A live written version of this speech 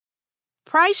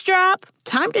Price drop?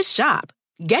 Time to shop.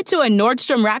 Get to a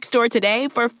Nordstrom Rack store today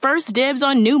for first dibs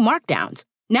on new markdowns.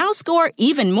 Now score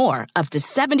even more, up to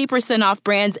 70% off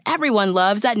brands everyone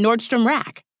loves at Nordstrom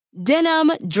Rack.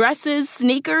 Denim, dresses,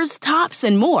 sneakers, tops,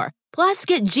 and more. Plus,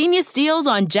 get genius deals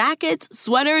on jackets,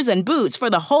 sweaters, and boots for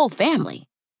the whole family.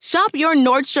 Shop your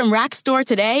Nordstrom Rack store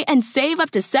today and save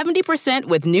up to 70%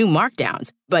 with new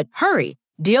markdowns. But hurry,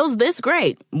 deals this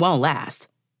great won't last.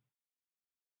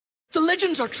 The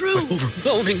legends are true.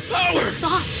 Overwhelming power! The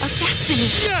sauce of destiny.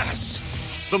 Yes!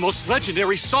 The most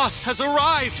legendary sauce has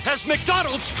arrived as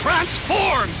McDonald's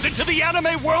transforms into the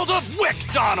anime world of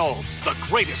WickDonald's. The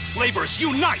greatest flavors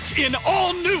unite in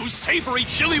all new savory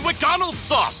chili McDonald's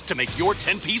sauce to make your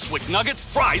 10-piece Wick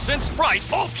Nuggets, fries, and Sprite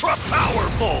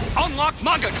ultra-powerful. Unlock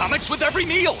manga comics with every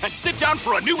meal and sit down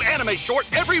for a new anime short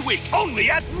every week only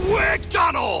at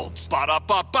WickDonald's.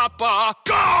 Ba-da-ba-ba-ba,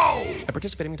 go! At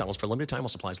participating McDonald's for a limited time while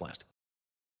supplies last.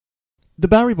 The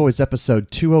Bowery Boys,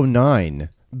 episode 209.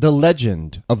 The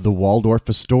Legend of the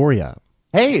Waldorf-Astoria.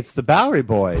 Hey, it's the Bowery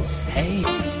Boys. Hey.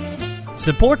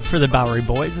 Support for the Bowery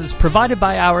Boys is provided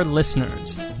by our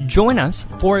listeners. Join us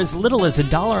for as little as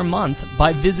 $1 a month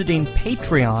by visiting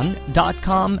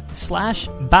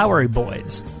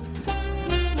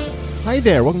patreon.com/BoweryBoys. Hi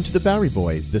there, welcome to the Bowery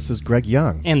Boys. This is Greg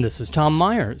Young. And this is Tom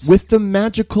Myers. With the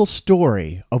magical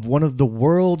story of one of the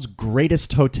world's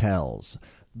greatest hotels,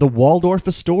 the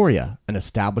Waldorf-Astoria, an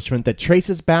establishment that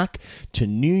traces back to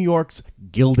New York's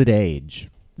Gilded Age.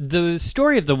 The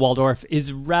story of the Waldorf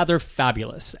is rather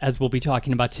fabulous, as we'll be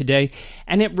talking about today,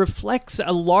 and it reflects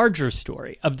a larger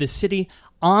story of the city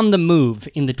on the move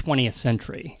in the 20th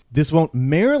century. This won't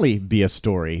merely be a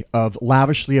story of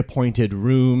lavishly appointed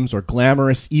rooms or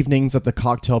glamorous evenings at the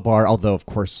cocktail bar, although, of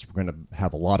course, we're going to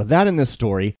have a lot of that in this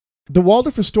story. The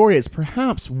Waldorf-Astoria is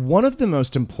perhaps one of the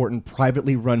most important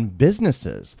privately run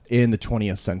businesses in the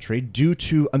 20th century due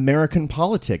to American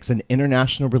politics and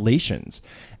international relations.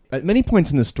 At many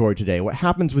points in the story today, what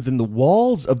happens within the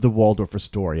walls of the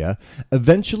Waldorf-Astoria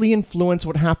eventually influence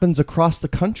what happens across the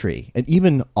country and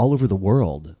even all over the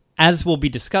world. As we'll be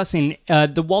discussing,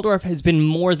 the Waldorf has been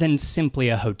more than simply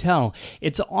a hotel.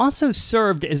 It's also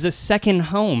served as a second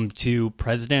home to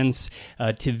presidents,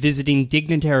 to visiting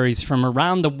dignitaries from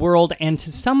around the world, and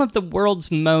to some of the world's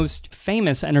most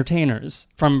famous entertainers,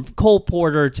 from Cole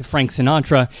Porter to Frank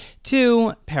Sinatra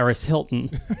to Paris Hilton.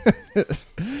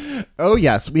 Oh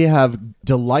yes, we have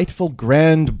delightful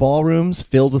grand ballrooms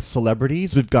filled with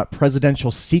celebrities. We've got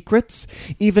presidential secrets,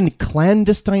 even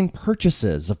clandestine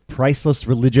purchases of priceless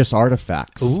religious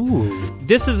artifacts. Ooh.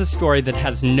 This is a story that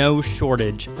has no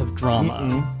shortage of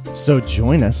drama. So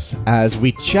join us as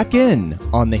we check in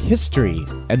on the history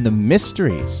and the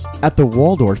mysteries at the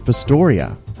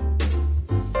Waldorf-Astoria.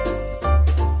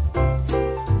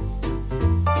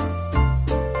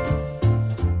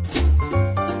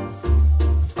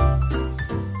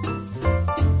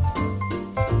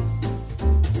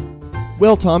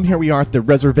 Well, Tom, here we are at the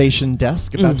reservation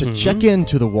desk, about to check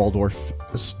into the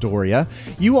Waldorf-Astoria.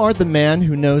 You are the man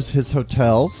who knows his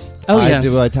hotels. Oh, yes.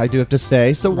 yes. I do have to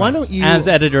say. So why don't you... As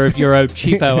editor of Euro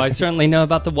Cheapo, I certainly know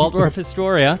about the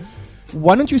Waldorf-Astoria.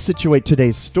 Why don't you situate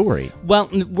today's story? Well,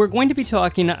 we're going to be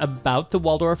talking about the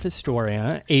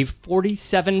Waldorf-Astoria, a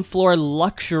 47-floor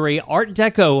luxury Art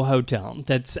Deco hotel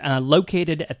that's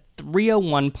located at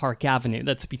 301 Park Avenue.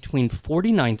 That's between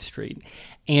 49th Street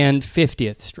and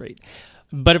 50th Street.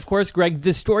 But of course, Greg,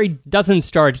 this story doesn't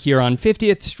start here on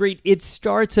 50th Street. It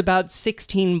starts about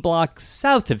 16 blocks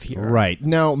south of here. Right.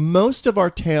 Now, most of our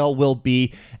tale will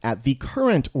be at the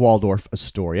current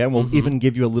Waldorf-Astoria, and we'll even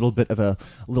give you a little bit of a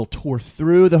little tour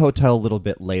through the hotel a little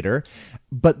bit later.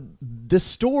 But this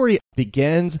story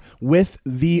begins with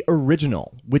the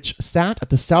original, which sat at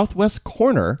the southwest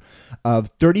corner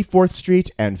of 34th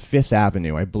Street and 5th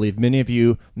Avenue. I believe many of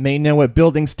you may know what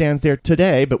building stands there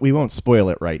today, but we won't spoil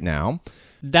it right now.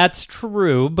 That's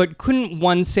true, but couldn't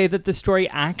one say that the story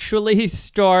actually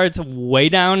starts way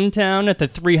downtown at the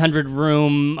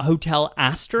 300-room Hotel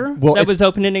Astor that was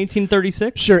opened in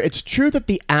 1836? Sure, it's true that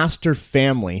the Astor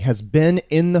family has been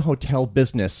in the hotel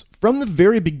business from the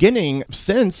very beginning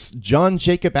since John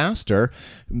Jacob Astor,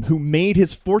 who made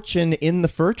his fortune in the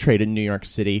fur trade in New York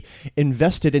City,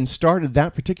 invested and started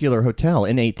that particular hotel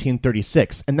in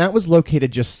 1836, and that was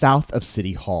located just south of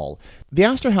City Hall. The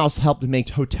Astor House helped make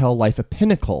hotel life a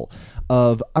pinnacle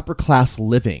of upper-class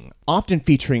living, often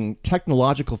featuring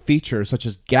technological features such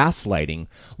as gas lighting,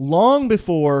 long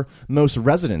before most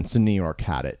residents in New York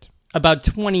had it. About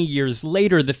 20 years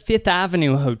later, the Fifth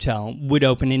Avenue Hotel would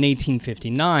open in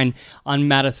 1859 on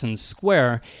Madison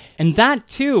Square, and that,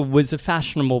 too, was a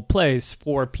fashionable place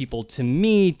for people to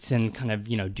meet and kind of,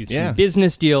 do some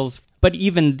business deals. But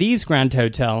even these grand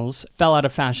hotels fell out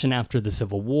of fashion after the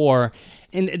Civil War,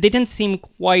 and they didn't seem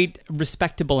quite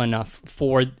respectable enough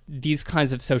for these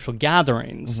kinds of social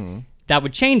gatherings. That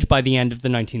would change by the end of the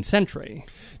 19th century.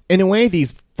 In a way,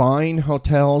 these fine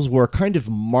hotels were kind of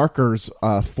markers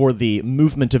for the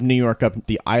movement of New York up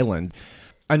the island.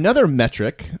 Another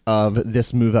metric of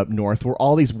this move up north were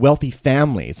all these wealthy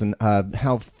families and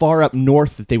how far up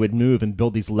north that they would move and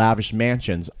build these lavish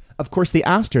mansions. Of course, the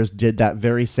Astors did that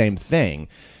very same thing.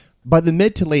 By the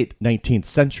mid to late 19th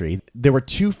century, there were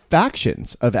two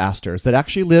factions of Astors that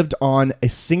actually lived on a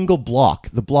single block,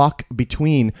 the block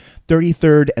between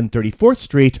 33rd and 34th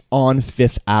Street on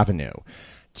 5th Avenue.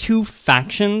 Two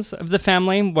factions of the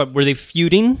family? What, were they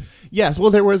feuding? Yes, well,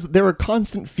 there were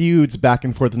constant feuds back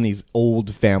and forth in these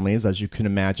old families, as you can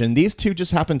imagine. These two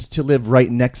just happened to live right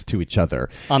next to each other.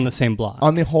 On the same block.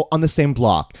 On the same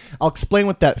block. I'll explain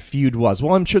what that feud was.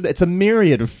 Well, I'm sure that it's a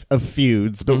myriad of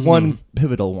feuds, but one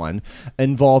pivotal one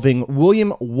involving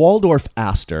William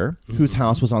Waldorf-Astor, whose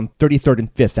house was on 33rd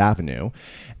and 5th Avenue,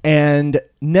 and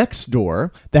next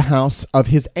door, the house of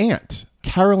his aunt,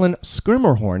 Carolyn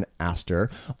Schermerhorn Astor,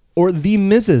 or the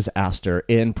Mrs. Astor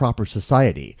in proper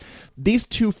society. These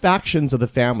two factions of the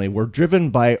family were driven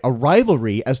by a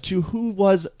rivalry as to who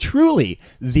was truly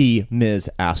the Ms.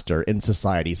 Astor in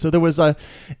society. So it was a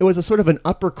sort of an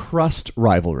upper crust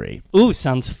rivalry. Ooh,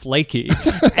 sounds flaky.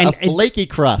 A flaky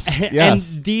crust,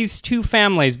 yes. And these two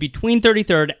families between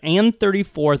 33rd and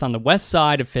 34th on the west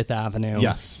side of 5th Avenue.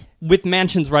 Yes. With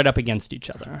mansions right up against each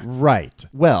other. Right.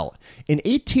 Well, in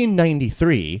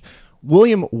 1893,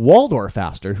 William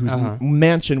Waldorf-Astor, whose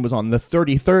mansion was on the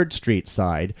 33rd Street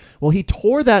side, well, he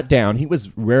tore that down. He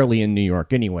was rarely in New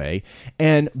York anyway,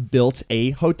 and built a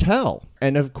hotel.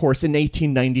 And of course, in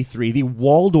 1893, the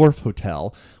Waldorf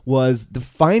Hotel was the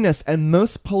finest and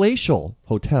most palatial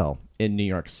hotel in New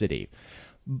York City.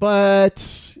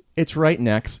 But it's right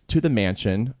next to the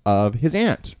mansion of his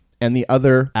aunt and the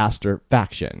other Astor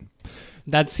faction.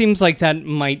 That seems like that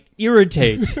might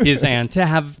irritate his aunt to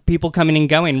have people coming and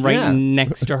going right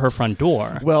next to her front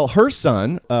door. Well, her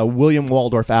son, William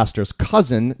Waldorf-Astor's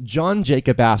cousin, John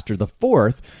Jacob Astor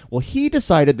IV, well, he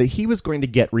decided that he was going to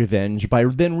get revenge by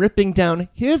then ripping down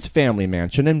his family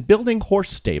mansion and building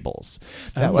horse stables.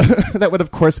 That would,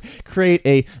 of course, create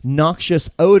a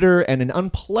noxious odor and an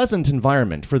unpleasant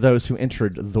environment for those who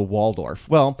entered the Waldorf.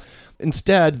 Well,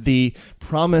 instead, the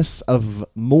promise of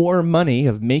more money,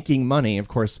 of making money, of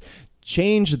course,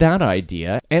 changed that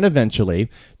idea, and eventually,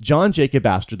 John Jacob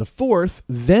Astor IV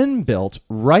then built,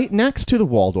 right next to the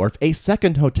Waldorf, a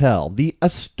second hotel, the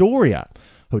Astoria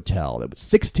Hotel. That was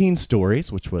 16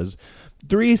 stories, which was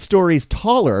 3 stories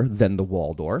taller than the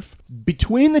Waldorf.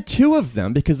 Between the two of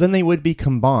them, because then they would be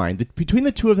combined, between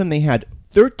the two of them they had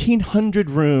 1,300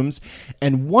 rooms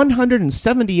and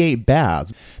 178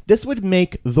 baths. This would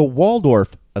make the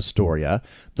Waldorf-Astoria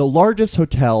the largest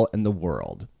hotel in the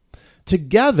world.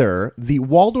 Together, the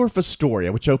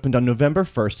Waldorf-Astoria, which opened on November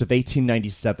 1st of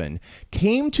 1897,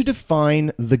 came to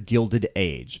define the Gilded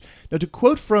Age. Now, to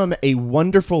quote from a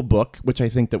wonderful book, which I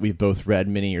think that we've both read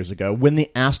many years ago, When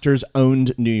the Astors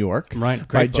Owned New York, right,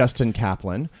 by book. Justin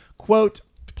Kaplan, quote,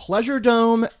 Pleasure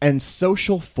Dome and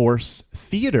Social Force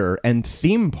Theater and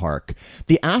Theme Park,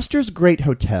 the Astor's Great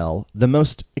Hotel, the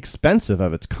most expensive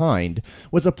of its kind,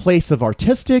 was a place of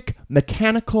artistic,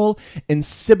 mechanical, and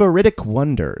sybaritic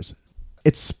wonders.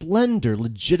 Its splendor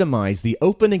legitimized the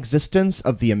open existence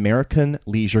of the American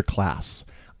leisure class,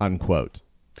 unquote.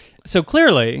 So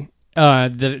clearly,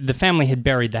 the family had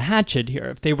buried the hatchet here.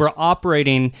 If they were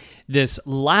operating this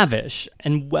lavish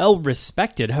and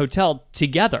well-respected hotel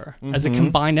together as a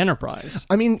combined enterprise.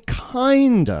 I mean,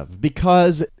 kind of,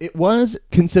 because it was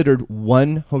considered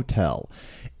one hotel.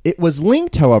 It was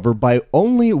linked, however, by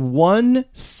only one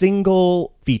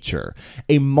single feature,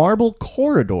 a marble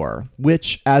corridor,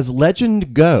 which, as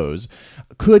legend goes,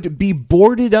 could be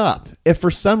boarded up if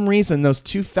for some reason those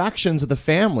two factions of the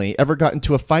family ever got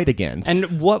into a fight again.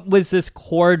 And what was this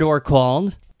corridor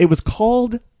called? It was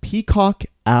called Peacock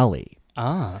Alley.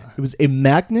 It was a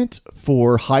magnet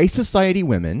for high society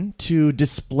women to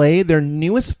display their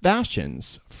newest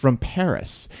fashions from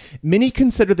Paris. Many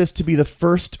consider this to be the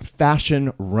first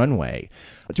fashion runway.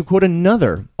 To quote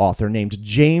another author named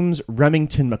James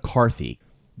Remington McCarthy,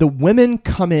 the women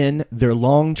come in, their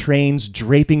long trains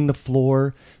draping the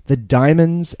floor, the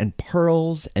diamonds and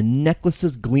pearls and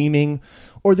necklaces gleaming,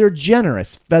 or their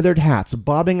generous feathered hats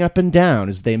bobbing up and down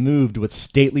as they moved with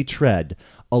stately tread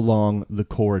along the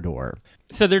corridor.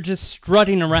 So they're just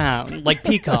strutting around like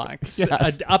peacocks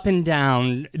up and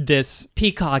down this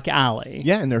Peacock Alley.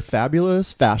 Yeah, in their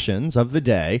fabulous fashions of the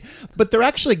day. But they're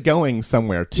actually going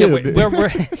somewhere, too.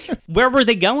 Yeah, Where were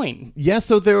they going? Yeah,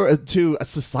 so there were to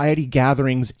society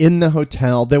gatherings in the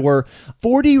hotel. There were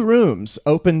 40 rooms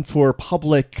open for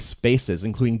public spaces,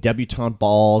 including debutante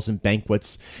balls and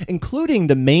banquets, including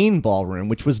the main ballroom,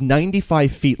 which was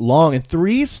 95 feet long and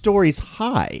 3 stories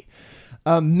high.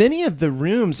 Many of the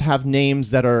rooms have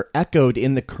names that are echoed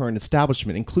in the current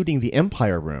establishment, including the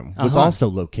Empire Room, was also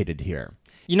located here.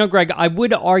 You know, Greg, I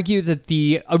would argue that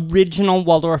the original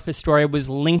Waldorf-Astoria was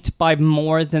linked by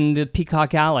more than the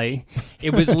Peacock Alley.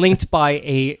 It was linked by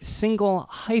a single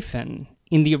hyphen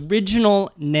in the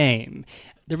original name.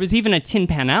 There was even a Tin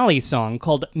Pan Alley song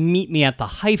called Meet Me at the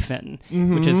Hyphen,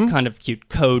 which is kind of cute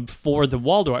code for the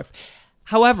Waldorf.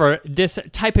 However, this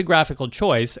typographical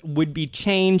choice would be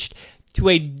changed to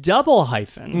a double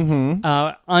hyphen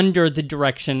under the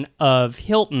direction of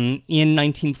Hilton in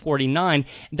 1949.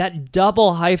 That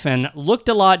double hyphen looked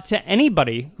a lot to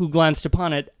anybody who glanced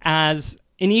upon it as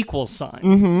an equal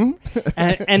sign.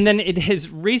 And then it has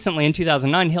recently, in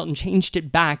 2009, Hilton changed it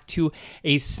back to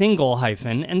a single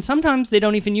hyphen, and sometimes they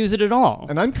don't even use it at all.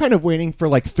 And I'm kind of waiting for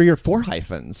like 3 or 4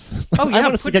 hyphens. Oh, yeah, I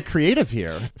want us to get creative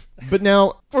here. But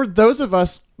now, for those of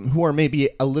us who are maybe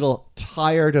a little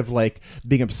tired of like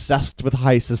being obsessed with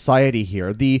high society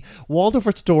here, the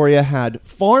Waldorf-Astoria had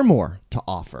far more to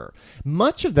offer.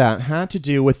 Much of that had to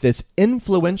do with this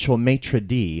influential maitre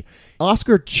d',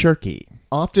 Oscar Tschirky,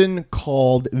 often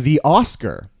called the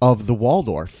Oscar of the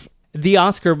Waldorf. The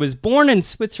Oscar was born in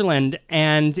Switzerland,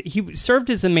 and he served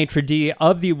as the maitre d'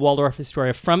 of the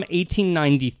Waldorf-Astoria from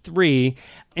 1893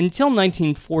 until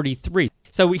 1943.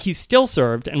 So he still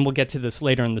served, and we'll get to this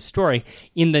later in the story,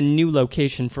 in the new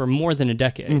location for more than a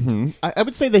decade. I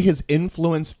would say that his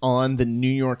influence on the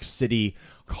New York City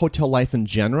hotel life in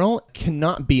general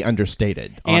cannot be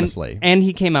understated, honestly. And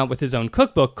he came out with his own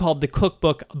cookbook called The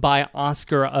Cookbook by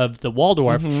Oscar of the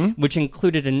Waldorf, which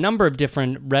included a number of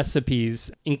different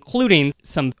recipes, including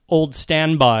some old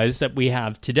standbys that we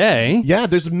have today. Yeah,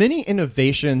 there's many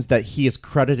innovations that he is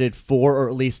credited for, or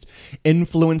at least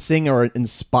influencing or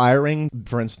inspiring.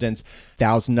 For instance,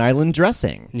 Thousand Island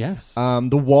dressing. Yes. The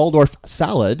Waldorf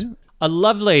salad. A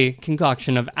lovely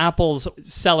concoction of apples,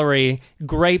 celery,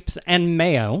 grapes, and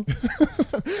mayo.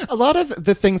 A lot of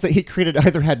the things that he created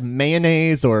either had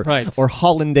mayonnaise or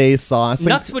hollandaise sauce.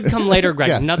 Nuts would come later, Greg.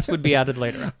 Yes. Nuts would be added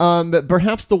later. But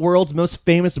perhaps the world's most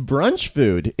famous brunch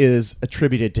food is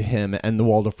attributed to him and the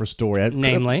Waldorf-Astoria.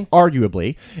 Namely?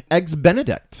 Arguably, Eggs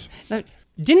Benedict. Now,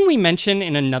 didn't we mention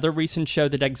in another recent show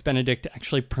that Eggs Benedict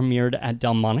actually premiered at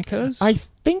Delmonico's? I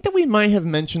think that we might have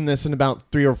mentioned this in about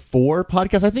 3 or 4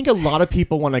 podcasts. I think a lot of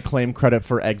people want to claim credit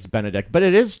for Eggs Benedict, but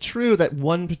it is true that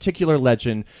one particular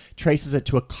legend traces it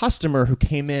to a customer who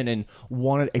came in and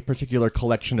wanted a particular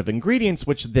collection of ingredients,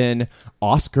 which then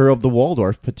Oscar of the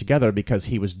Waldorf put together because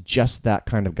he was just that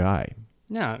kind of guy.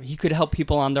 Yeah, he could help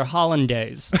people on their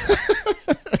hollandaise.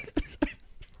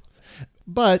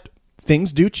 But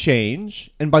things do change,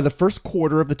 and by the first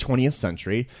quarter of the 20th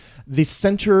century, the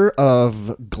center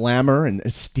of glamour and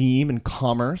esteem and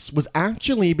commerce was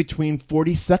actually between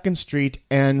 42nd Street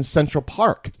and Central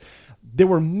Park. There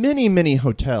were many, many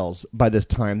hotels by this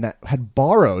time that had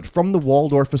borrowed from the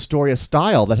Waldorf-Astoria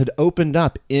style that had opened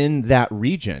up in that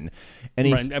region.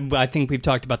 And I think we've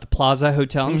talked about the Plaza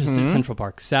Hotel just at Central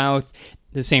Park South,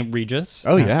 the St. Regis,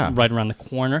 right around the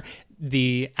corner,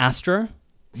 the Astor.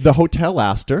 The Hotel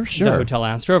Astor, sure. The Hotel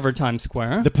Astor over Times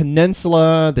Square. The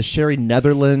Peninsula, the Sherry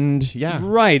Netherland, yeah.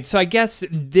 Right, so I guess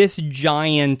this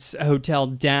giant hotel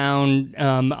down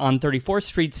on 34th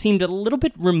Street seemed a little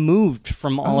bit removed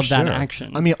from all of that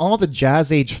action. I mean, all the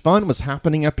Jazz Age fun was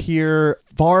happening up here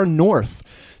far north.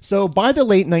 So by the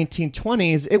late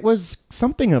 1920s, it was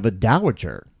something of a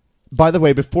dowager. By the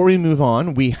way, before we move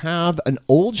on, we have an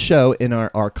old show in our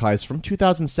archives from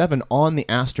 2007 on the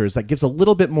Astors that gives a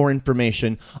little bit more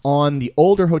information on the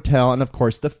older hotel and, of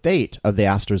course, the fate of the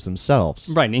Astors themselves.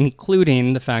 Right,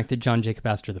 including the fact that John Jacob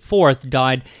Astor IV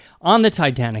died on the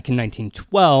Titanic in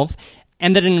 1912,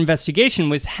 and that an investigation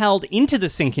was held into the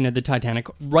sinking of the Titanic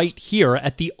right here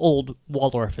at the old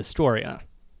Waldorf-Astoria.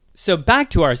 So back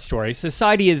to our story.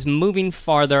 Society is moving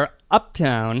farther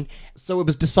uptown. So it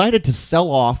was decided to sell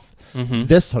off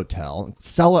this hotel,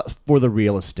 sell it for the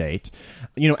real estate.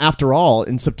 You know, after all,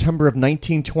 in September of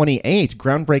 1928,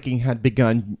 groundbreaking had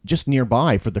begun just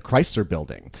nearby for the Chrysler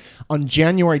Building. On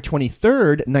January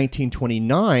 23rd,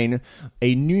 1929,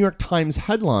 a New York Times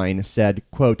headline said,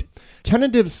 quote,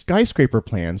 "Tentative skyscraper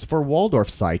plans for Waldorf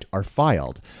site are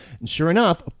filed." And sure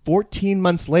enough, 14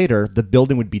 months later, the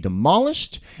building would be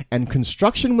demolished and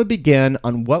construction would begin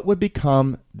on what would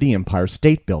become the Empire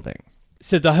State Building.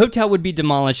 So the hotel would be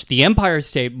demolished, the Empire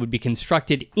State would be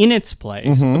constructed in its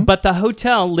place, but the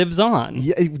hotel lives on.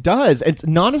 Yeah, it does. It's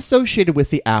not associated with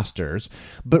the Astors,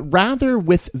 but rather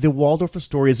with the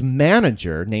Waldorf-Astoria's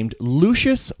manager named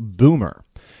Lucius Boomer.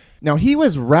 Now, he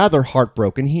was rather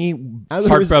heartbroken.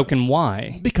 Heartbroken,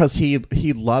 why? Because he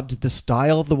loved the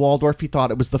style of the Waldorf. He thought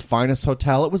it was the finest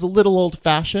hotel. It was a little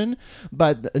old-fashioned,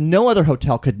 but no other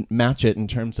hotel could match it in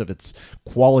terms of its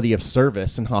quality of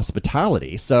service and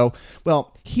hospitality. So,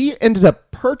 well, he ended up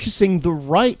purchasing the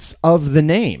rights of the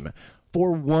name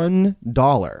for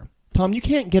 $1. Tom, you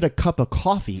can't get a cup of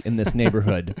coffee in this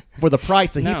neighborhood for the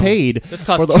price that he paid. This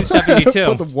costs $2.72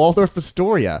 for the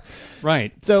Waldorf-Astoria.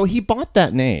 Right. So he bought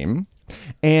that name,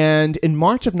 and in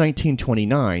March of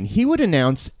 1929, he would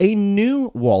announce a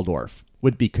new Waldorf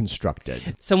would be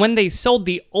constructed. So when they sold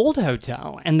the old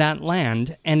hotel and that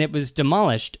land, and it was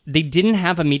demolished, they didn't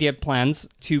have immediate plans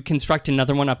to construct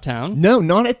another one uptown? No,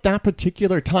 not at that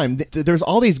particular time. There's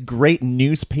all these great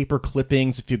newspaper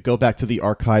clippings, if you go back to the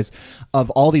archives,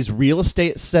 of all these real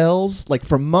estate sales, like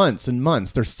for months and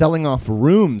months. They're selling off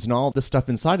rooms and all this stuff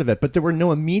inside of it, but there were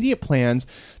no immediate plans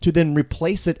to then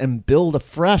replace it and build a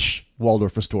fresh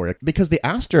Waldorf-Astoria. Because the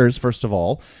Astors, first of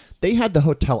all, they had the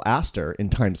Hotel Astor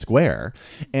in Times Square,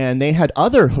 and they had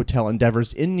other hotel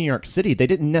endeavors in New York City. They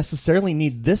didn't necessarily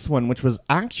need this one, which was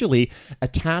actually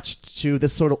attached to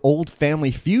this sort of old family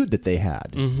feud that they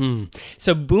had. Mm-hmm.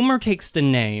 So Boomer takes the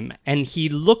name, and he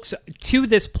looks to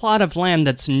this plot of land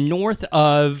that's north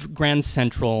of Grand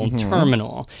Central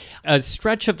Terminal, a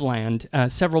stretch of land,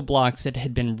 several blocks that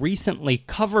had been recently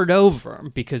covered over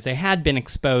because they had been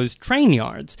exposed train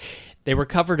yards. They were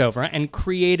covered over and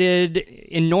created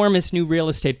enormous new real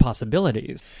estate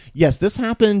possibilities. Yes, this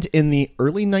happened in the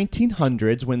early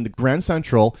 1900s when the Grand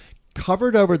Central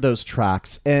covered over those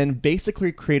tracks and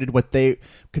basically created what they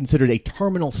considered a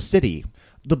terminal city.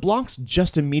 The blocks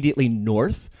just immediately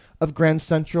north of Grand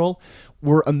Central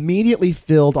were immediately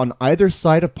filled on either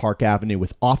side of Park Avenue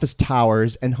with office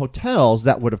towers and hotels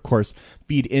that would, of course,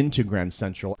 feed into Grand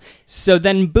Central. So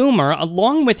then Boomer,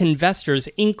 along with investors,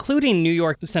 including New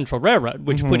York Central Railroad,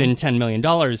 which put in $10 million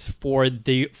for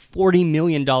the $40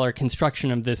 million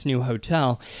construction of this new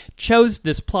hotel, chose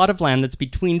this plot of land that's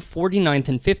between 49th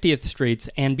and 50th Streets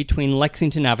and between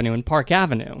Lexington Avenue and Park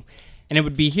Avenue. And it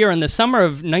would be here in the summer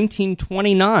of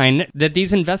 1929 that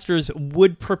these investors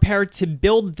would prepare to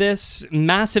build this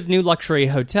massive new luxury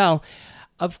hotel.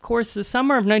 Of course, the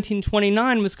summer of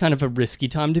 1929 was kind of a risky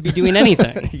time to be doing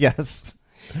anything. Yes.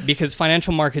 Because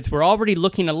financial markets were already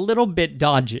looking a little bit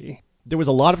dodgy. There was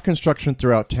a lot of construction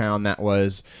throughout town that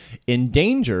was in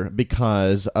danger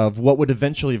because of what would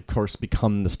eventually, of course,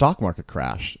 become the stock market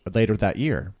crash later that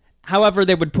year. However,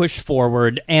 they would push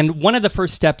forward, and one of the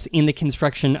first steps in the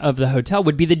construction of the hotel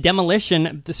would be the demolition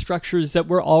of the structures that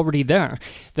were already there.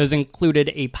 Those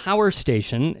included a power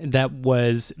station that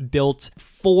was built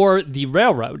for the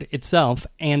railroad itself,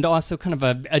 and also kind of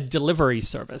a delivery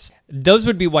service. Those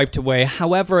would be wiped away.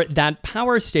 However, that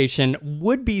power station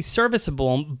would be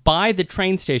serviceable by the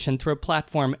train station through a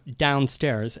platform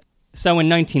downstairs. So in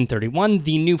 1931,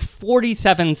 the new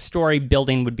 47-story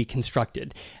building would be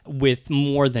constructed with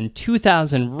more than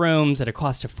 2,000 rooms at a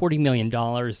cost of $40 million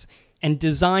and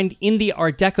designed in the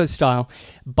Art Deco style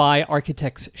by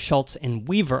architects Schultz and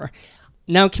Weaver.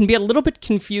 Now, it can be a little bit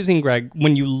confusing, Greg,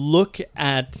 when you look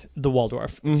at the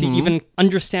Waldorf to even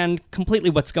understand completely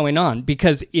what's going on,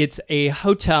 because it's a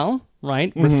hotel,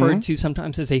 right? Referred to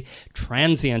sometimes as a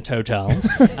transient hotel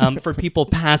for people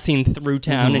passing through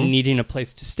town and needing a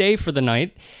place to stay for the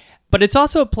night. But it's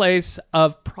also a place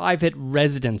of private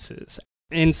residences.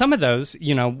 And some of those,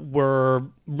 were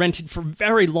rented for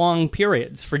very long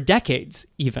periods, for decades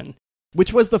even.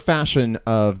 Which was the fashion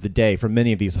of the day for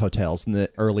many of these hotels in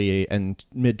the early and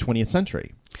mid-20th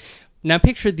century. Now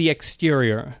picture the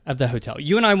exterior of the hotel.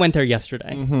 You and I went there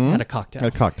yesterday, had a cocktail. A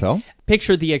cocktail.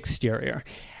 Picture the exterior.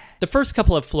 The first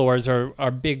couple of floors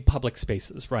are big public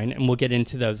spaces, right? And we'll get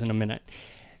into those in a minute.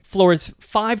 Floors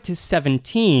 5 to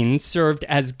 17 served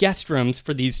as guest rooms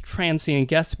for these transient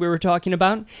guests we were talking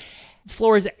about.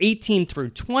 Floors 18 through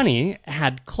 20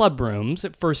 had club rooms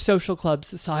for social club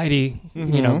society,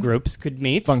 groups could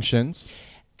meet. Functions.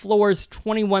 Floors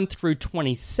 21 through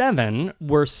 27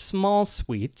 were small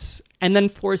suites, and then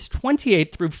floors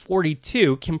 28 through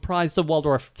 42 comprised the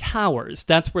Waldorf Towers.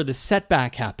 That's where the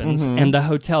setback happens, and the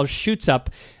hotel shoots up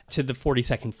to the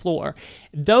 42nd floor.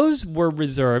 Those were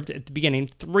reserved at the beginning.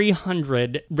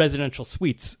 300 residential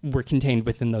suites were contained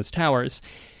within those towers.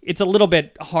 It's a little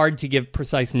bit hard to give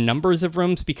precise numbers of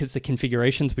rooms because the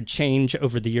configurations would change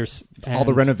over the years. All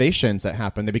the renovations that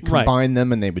happened, they would combine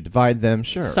them and they would divide them,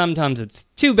 sure. Sometimes it's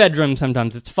 2 bedrooms,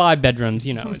 sometimes it's 5 bedrooms,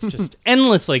 it's just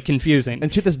endlessly confusing.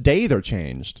 And to this day, they're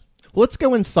changed. Well, let's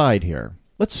go inside here.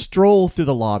 Let's stroll through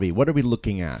the lobby. What are we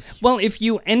looking at? Well, if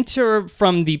you enter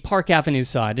from the Park Avenue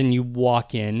side and you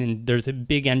walk in, and there's a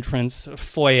big entrance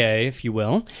foyer, if you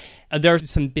will, there are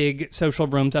some big social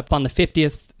rooms up on the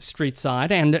 50th Street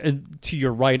side and to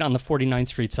your right on the 49th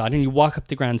Street side. And you walk up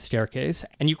the grand staircase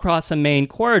and you cross a main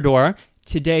corridor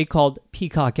today called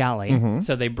Peacock Alley. Mm-hmm.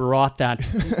 So they brought that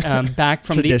back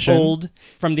from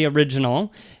the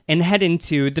original, and head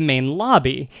into the main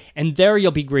lobby. And there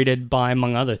you'll be greeted by,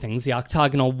 among other things, the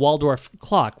octagonal Waldorf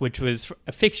clock, which was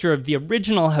a fixture of the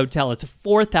original hotel. It's a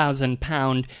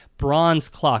 4,000-pound bronze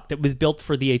clock that was built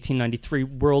for the 1893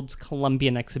 World's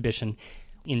Columbian Exhibition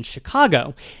in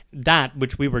Chicago. That,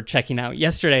 which we were checking out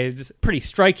yesterday, is pretty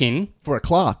striking. For a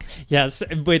clock. Yes,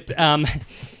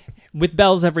 with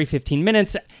bells every 15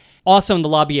 minutes. Also in the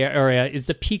lobby area is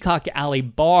the Peacock Alley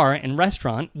Bar and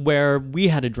Restaurant, where we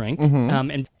had a drink.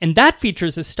 Mm-hmm. And that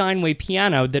features a Steinway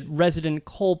piano that resident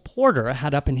Cole Porter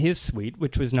had up in his suite,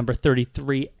 which was number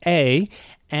 33A,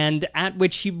 and at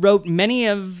which he wrote many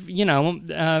of,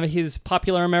 his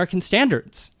popular American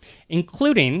standards,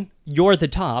 including You're the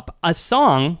Top, a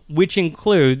song which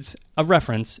includes a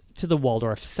reference to the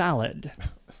Waldorf salad.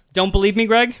 Don't believe me,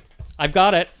 Greg? I've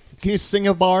got it. Can you sing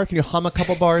a bar? Can you hum a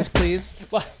couple bars, please?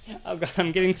 Well, oh God,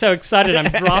 I'm getting so excited. I'm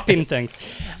dropping things.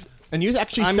 And you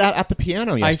actually sat at the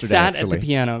piano yesterday. I sat at the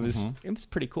piano. It was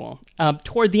pretty cool.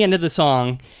 Toward the end of the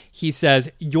song, he says,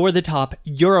 "You're the top.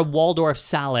 You're a Waldorf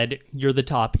salad. You're the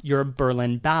top. You're a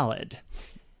Berlin ballad."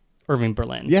 Irving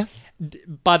Berlin. Yeah.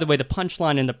 By the way, the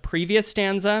punchline in the previous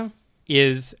stanza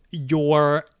is,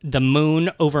 "You're the moon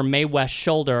over Mae West's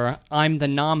shoulder. I'm the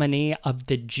nominee of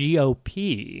the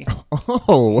GOP."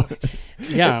 Oh.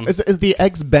 Yeah. Is the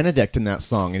Eggs Benedict in that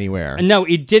song anywhere? No,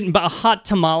 it didn't, but a hot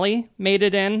tamale made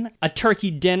it in. A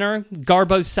turkey dinner,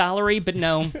 Garbo's salary, but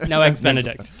no Eggs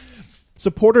Benedict. So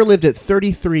Porter lived at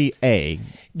 33A.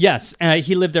 Yes,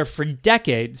 he lived there for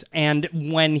decades, and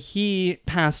when he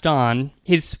passed on,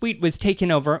 his suite was taken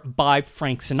over by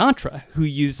Frank Sinatra, who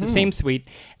used the same suite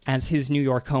as his New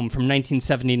York home from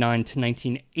 1979 to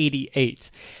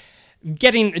 1988.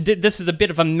 This is a bit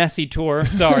of a messy tour,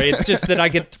 sorry, it's just that I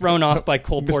get thrown off by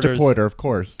Cole Porter's Mr. Porter, of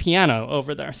course. Piano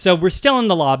over there. So we're still in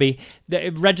the lobby,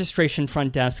 the registration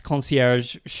front desk,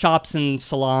 concierge, shops and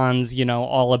salons,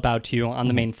 all about you on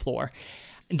the main floor.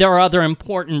 There are other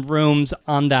important rooms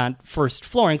on that first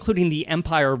floor, including the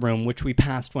Empire Room, which we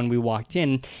passed when we walked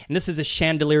in. And this is a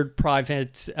chandeliered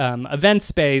private event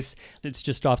space that's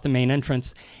just off the main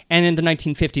entrance. And in the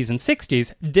 1950s and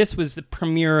 60s, this was the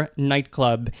premier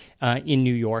nightclub in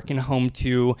New York and home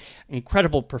to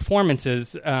incredible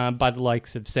performances by the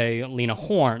likes of, say, Lena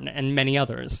Horne and many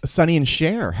others. Sonny and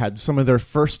Cher had some of their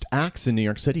first acts in New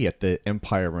York City at the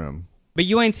Empire Room. But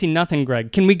you ain't seen nothing,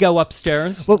 Greg. Can we go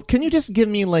upstairs? Well, can you just give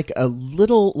me a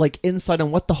little insight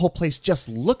on what the whole place just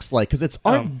looks like? Because it's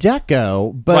Art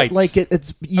Deco, but right.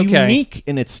 It's unique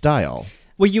in its style.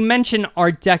 Well, you mentioned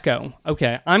Art Deco.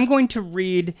 Okay, I'm going to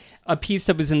read a piece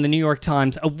that was in the New York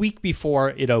Times a week before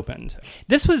it opened.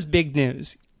 This was big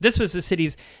news. This was the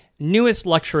city's newest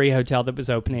luxury hotel that was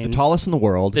opening. The tallest in the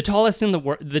world. The tallest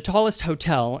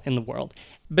hotel in the world.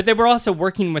 But they were also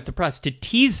working with the press to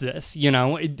tease this,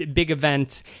 big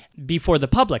event before the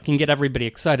public and get everybody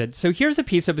excited. So here's a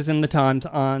piece that was in the Times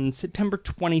on September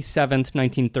 27th,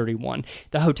 1931.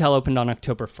 The hotel opened on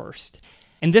October 1st.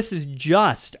 And this is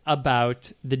just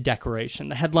about the decoration.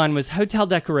 The headline was "Hotel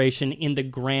Decoration in the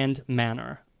Grand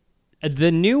Manner."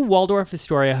 The new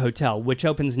Waldorf-Astoria Hotel, which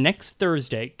opens next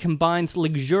Thursday, combines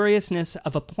luxuriousness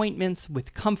of appointments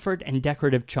with comfort and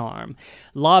decorative charm.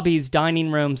 Lobbies,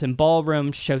 dining rooms, and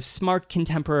ballrooms show smart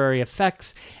contemporary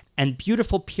effects and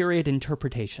beautiful period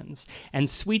interpretations, and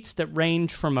suites that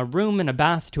range from a room and a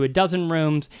bath to a dozen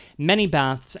rooms, many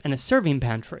baths, and a serving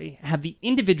pantry have the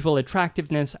individual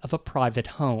attractiveness of a private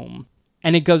home.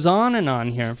 And it goes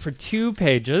on here for 2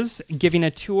 pages, giving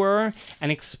a tour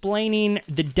and explaining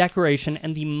the decoration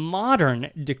and the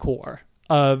modern decor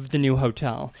of the new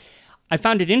hotel. I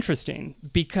found it interesting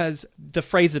because the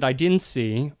phrase that I didn't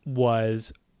see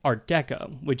was Art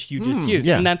Deco, which you just used.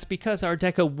 Yeah. And that's because Art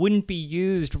Deco wouldn't be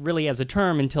used really as a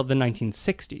term until the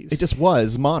 1960s. It just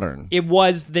was modern. It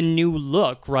was the new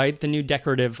look, right? The new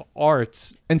decorative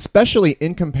arts. And especially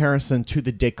in comparison to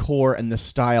the decor and the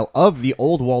style of the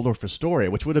old Waldorf-Astoria,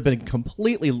 which would have been a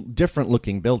completely different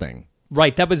looking building.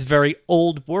 Right, that was very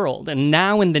old world. And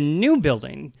now in the new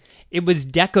building, it was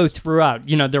deco throughout.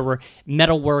 You know, there were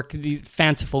metalwork, these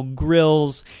fanciful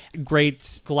grills,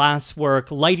 great glass work,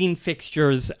 lighting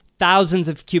fixtures, thousands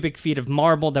of cubic feet of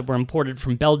marble that were imported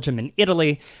from Belgium and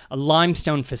Italy, a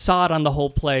limestone facade on the whole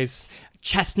place,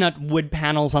 chestnut wood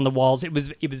panels on the walls. It was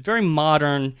very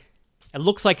modern. It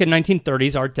looks like a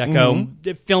 1930s Art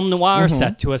Deco film noir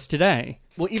set to us today.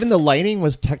 Well, even the lighting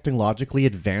was technologically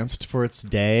advanced for its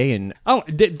day. And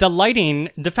the lighting,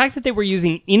 the fact that they were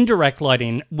using indirect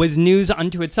lighting was news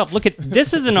unto itself. Look at,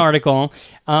 this is an article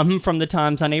from the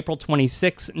Times on April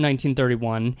 26,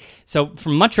 1931. So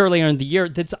from much earlier in the year,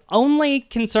 that's only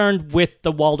concerned with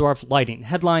the Waldorf lighting.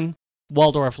 Headline,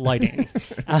 Waldorf lighting,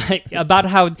 about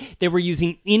how they were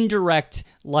using indirect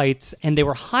lights and they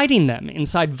were hiding them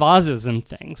inside vases and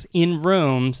things in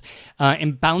rooms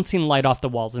and bouncing light off the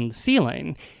walls and the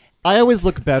ceiling. I always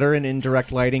look better in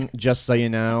indirect lighting, just so you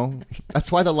know.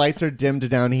 That's why the lights are dimmed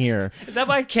down here. Is that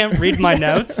why I can't read my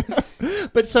notes?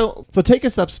 But so take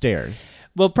us upstairs.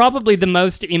 Well, probably the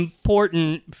most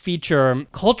important feature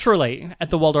culturally at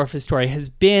the Waldorf-Astoria has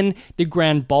been the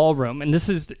Grand Ballroom, and this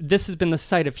has been the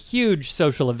site of huge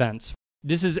social events.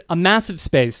 This is a massive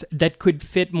space that could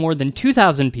fit more than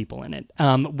 2,000 people in it,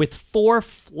 with 4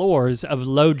 floors of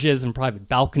loges and private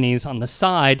balconies on the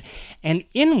side, and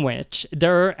in which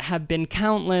there have been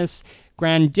countless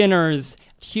grand dinners,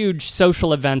 huge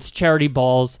social events, charity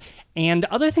balls, and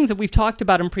other things that we've talked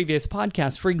about in previous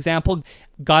podcasts. For example,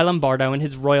 Guy Lombardo and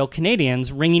his Royal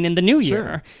Canadians ringing in the New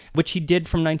Year, which he did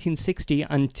from 1960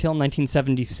 until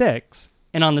 1976.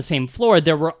 And on the same floor,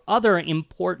 there were other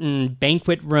important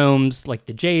banquet rooms, like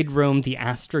the Jade Room, the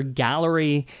Astor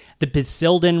Gallery, the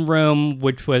Basildon Room,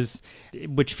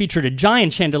 which featured a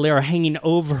giant chandelier hanging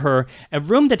over her, a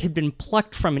room that had been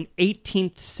plucked from an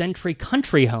 18th century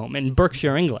country home in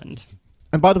Berkshire, England.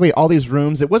 And by the way, all these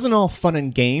rooms, it wasn't all fun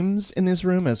and games in this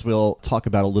room, as we'll talk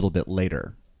about a little bit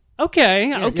later. Okay.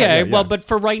 Yeah. Well, but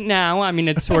for right now, I mean,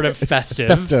 it's sort of festive.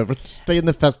 Festive. Stay in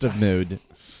the festive mood.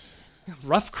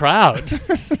 Rough crowd.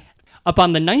 Up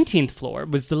on the 19th floor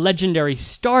was the legendary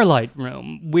Starlight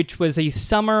Room, which was a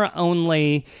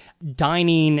summer-only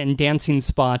dining and dancing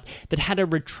spot that had a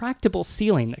retractable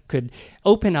ceiling that could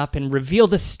open up and reveal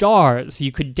the stars.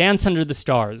 You could dance under the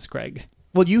stars, Greg.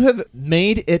 Well, you have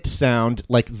made it sound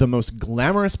like the most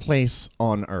glamorous place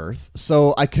on Earth,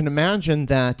 so I can imagine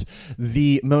that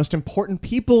the most important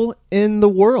people in the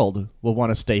world will want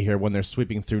to stay here when they're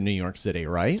sweeping through New York City,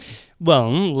 right?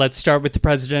 Well, let's start with the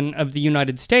President of the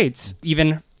United States,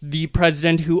 even the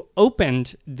president who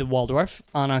opened the Waldorf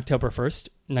on October 1st,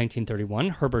 1931,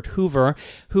 Herbert Hoover,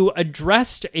 who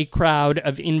addressed a crowd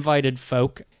of invited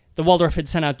folk. The Waldorf had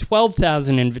sent out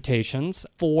 12,000 invitations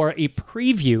for a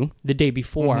preview the day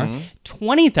before.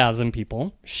 20,000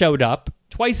 people showed up,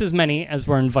 twice as many as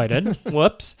were invited.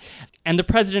 Whoops. And the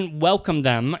president welcomed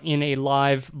them in a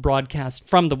live broadcast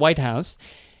from the White House.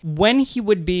 When he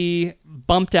would be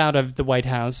bumped out of the White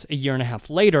House a year and a half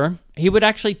later, he would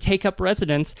actually take up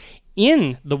residence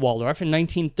in the Waldorf in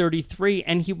 1933,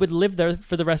 and he would live there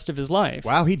for the rest of his life.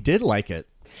 Wow, he did like it.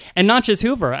 And not just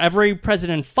Hoover. Every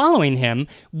president following him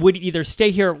would either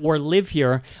stay here or live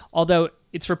here, although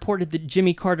it's reported that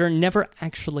Jimmy Carter never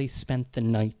actually spent the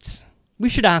nights. We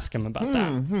should ask him about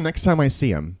that. Next time I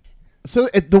see him. So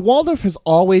the Waldorf has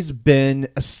always been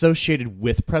associated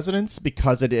with presidents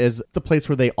because it is the place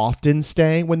where they often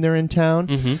stay when they're in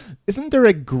town. Isn't there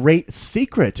a great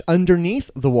secret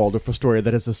underneath the Waldorf-Astoria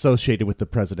that is associated with the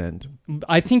president?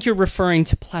 I think you're referring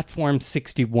to Platform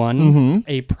 61,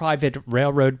 a private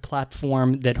railroad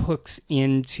platform that hooks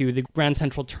into the Grand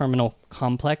Central Terminal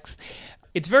complex.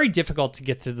 It's very difficult to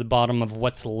get to the bottom of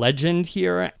what's legend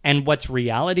here and what's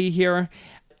reality here.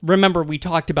 Remember, we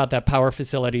talked about that power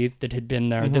facility that had been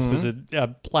there. This was a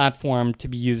platform to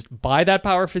be used by that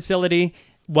power facility.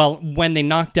 Well, when they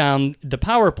knocked down the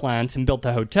power plants and built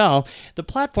the hotel, the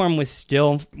platform was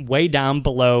still way down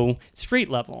below street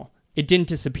level. It didn't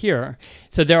disappear.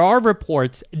 So there are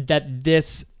reports that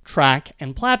this track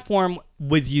and platform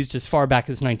was used as far back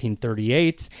as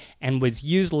 1938 and was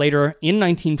used later in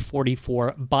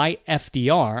 1944 by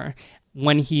FDR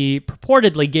when he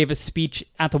purportedly gave a speech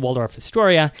at the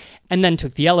Waldorf-Astoria and then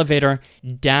took the elevator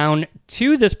down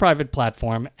to this private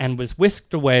platform and was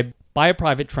whisked away by a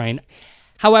private train.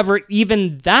 However,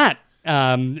 even that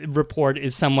report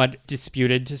is somewhat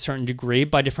disputed to a certain degree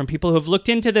by different people who have looked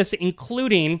into this,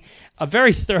 including a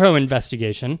very thorough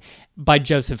investigation by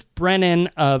Joseph Brennan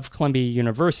of Columbia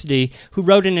University, who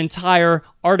wrote an entire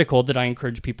article that I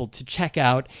encourage people to check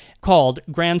out called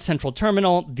Grand Central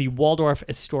Terminal, the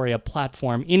Waldorf-Astoria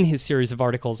Platform, in his series of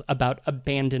articles about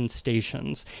abandoned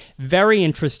stations. Very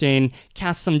interesting,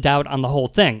 casts some doubt on the whole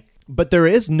thing. But there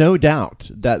is no doubt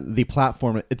that the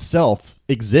platform itself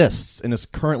exists and is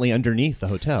currently underneath the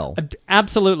hotel.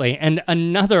 Absolutely. And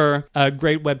another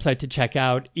great website to check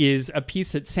out is a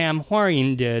piece that Sam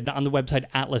Horing did on the website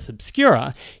Atlas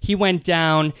Obscura. He went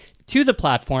down to the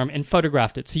platform and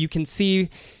photographed it. So you can see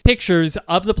pictures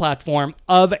of the platform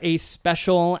of a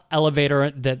special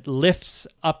elevator that lifts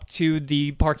up to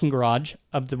the parking garage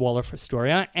of the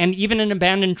Waldorf-Astoria, and even an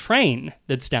abandoned train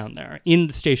that's down there in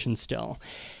the station still.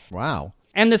 Wow.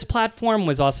 And this platform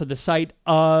was also the site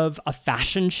of a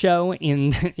fashion show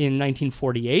in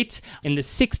 1948. In the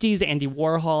 60s, Andy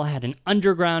Warhol had an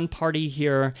underground party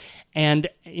here. And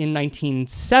in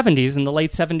 1970s, in the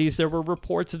late 70s, there were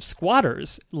reports of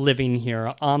squatters living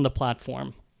here on the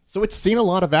platform. So it's seen a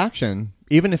lot of action,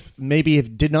 even if maybe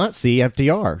it did not see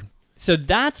FDR. So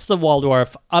that's the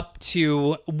Waldorf up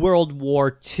to World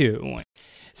War II.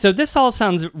 So this all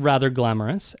sounds rather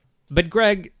glamorous. But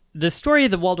Greg, the story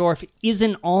of the Waldorf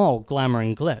isn't all glamour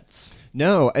and glitz.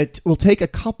 No, it will take a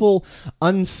couple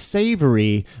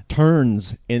unsavory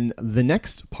turns in the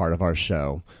next part of our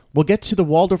show. We'll get to the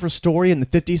Waldorf-Astoria in the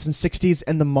 50s and 60s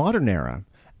and the modern era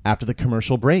after the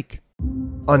commercial break.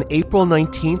 On April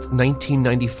 19th,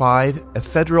 1995, a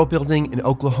federal building in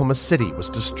Oklahoma City was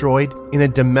destroyed in a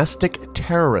domestic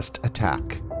terrorist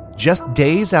attack. Just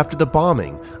days after the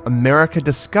bombing, America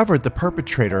discovered the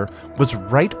perpetrator was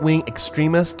right-wing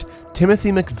extremist Timothy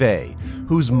McVeigh,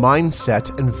 whose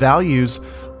mindset and values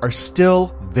are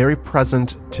still very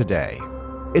present today.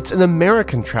 It's an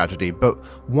American tragedy, but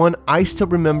one I still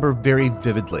remember very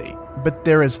vividly. But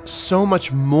there is so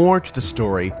much more to the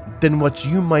story than what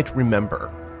you might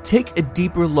remember. Take a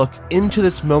deeper look into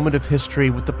this moment of history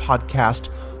with the podcast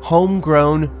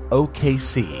Homegrown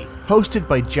OKC, hosted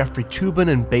by Jeffrey Toobin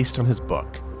and based on his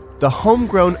book. The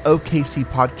Homegrown OKC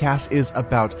podcast is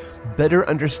about better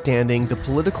understanding the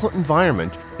political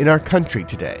environment in our country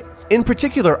today. In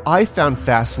particular, I found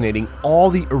fascinating all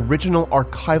the original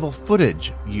archival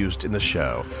footage used in the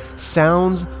show,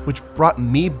 sounds which brought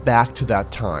me back to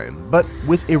that time, but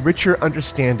with a richer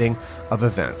understanding of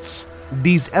events.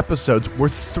 These episodes were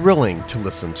thrilling to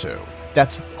listen to.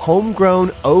 That's Homegrown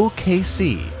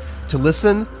OKC. To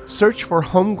listen, search for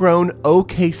Homegrown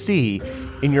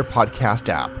OKC in your podcast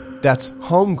app. That's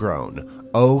Homegrown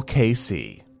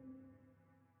OKC.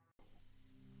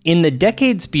 In the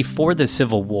decades before the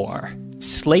Civil War,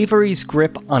 slavery's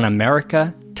grip on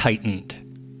America tightened.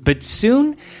 But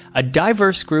soon, a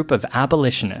diverse group of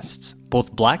abolitionists,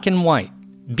 both black and white,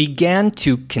 began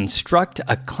to construct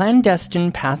a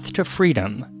clandestine path to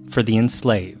freedom for the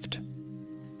enslaved.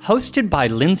 Hosted by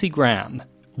Lindsey Graham,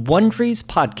 Wondery's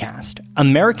podcast,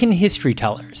 American History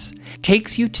Tellers,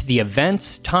 takes you to the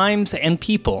events, times, and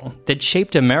people that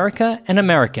shaped America and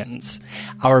Americans,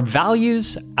 our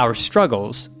values, our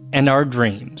struggles, and our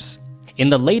dreams. In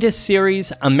the latest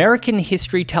series, American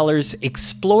History Tellers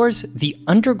explores the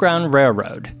Underground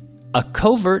Railroad, a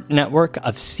covert network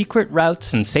of secret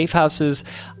routes and safe houses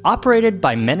operated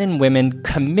by men and women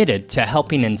committed to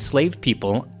helping enslaved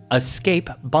people escape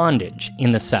bondage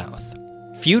in the South.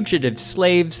 Fugitive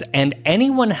slaves and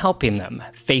anyone helping them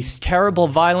face terrible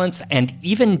violence and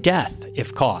even death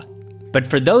if caught. But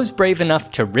for those brave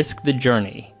enough to risk the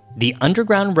journey, the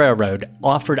Underground Railroad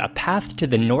offered a path to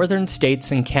the northern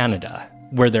states and Canada,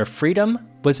 where their freedom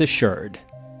was assured.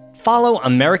 Follow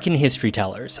American History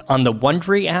Tellers on the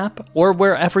Wondery app or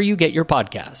wherever you get your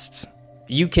podcasts.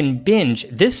 You can binge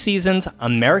this season's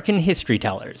American History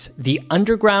Tellers, The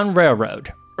Underground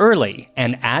Railroad, early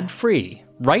and ad-free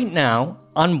right now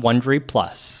on Wondery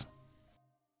Plus.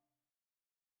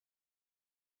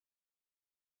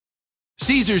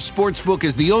 Caesars Sportsbook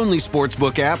is the only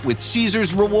sportsbook app with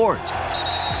Caesars Rewards.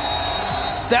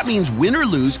 That means win or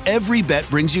lose, every bet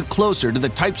brings you closer to the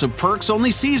types of perks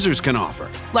only Caesars can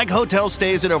offer, like hotel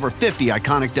stays at over 50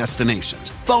 iconic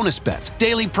destinations, bonus bets,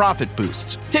 daily profit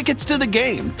boosts, tickets to the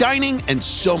game, dining, and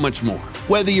so much more.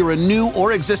 Whether you're a new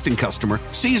or existing customer,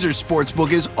 Caesars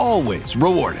Sportsbook is always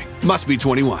rewarding. Must be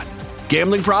 21.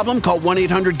 Gambling problem? Call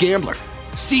 1-800-GAMBLER.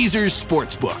 Caesars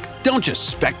Sportsbook. Don't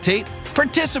just spectate,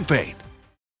 participate.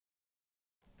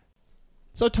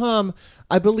 So, Tom,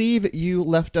 I believe you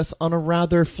left us on a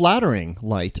rather flattering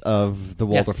light of the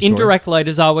Waldorf-Astoria. Yes, indirect light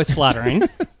is always flattering.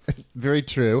 Very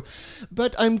true.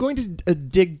 But I'm going to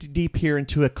dig deep here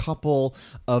into a couple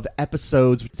of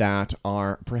episodes that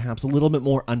are perhaps a little bit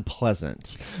more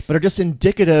unpleasant, but are just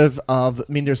indicative of,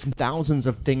 there's thousands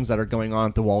of things that are going on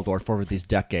at the Waldorf over these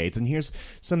decades. And here's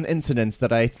some incidents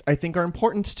that I think are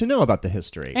important to know about the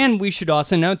history. And we should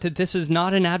also note that this is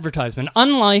not an advertisement.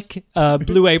 Unlike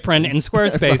Blue Apron and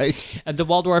Squarespace, Right. The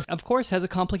Waldorf, of course, has a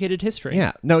complicated history.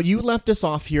 Yeah. Now, you left us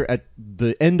off here at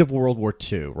the end of World War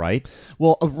II, right?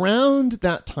 Well, around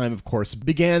that time, of course,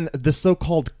 began the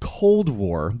so-called Cold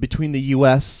War between the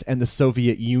U.S. and the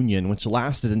Soviet Union, which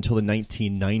lasted until the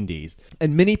 1990s.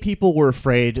 And many people were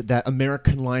afraid that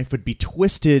American life would be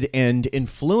twisted and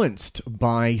influenced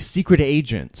by secret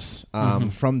agents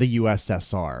from the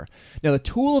USSR. Now, the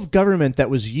tool of government that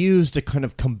was used to kind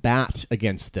of combat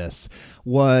against this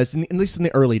was, at least in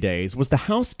the early days, was the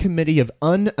House Committee of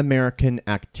Un-American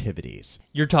Activities.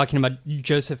 You're talking about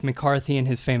Joseph McCarthy and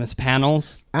his famous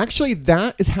panels? Actually,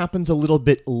 that happens a little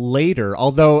bit later,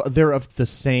 although they're of the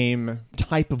same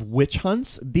type of witch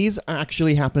hunts. These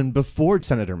actually happened before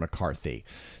Senator McCarthy.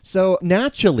 So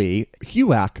naturally,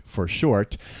 HUAC for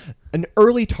short, an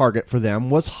early target for them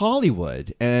was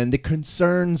Hollywood and the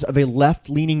concerns of a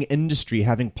left-leaning industry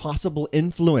having possible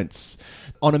influence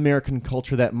on American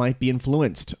culture that might be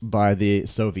influenced by the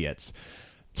Soviets.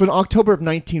 So in October of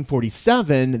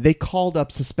 1947, they called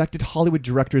up suspected Hollywood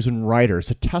directors and writers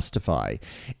to testify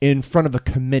in front of a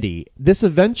committee. This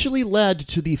eventually led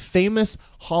to the famous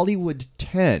Hollywood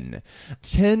 10.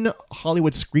 10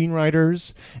 Hollywood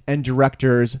screenwriters and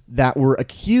directors that were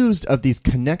accused of these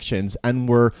connections and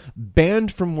were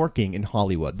banned from working in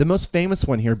Hollywood. The most famous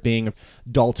one here being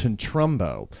Dalton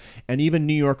Trumbo, and even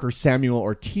New Yorker Samuel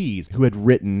Ortiz, who had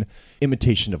written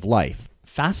Imitation of Life.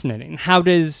 Fascinating. How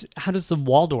does the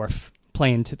Waldorf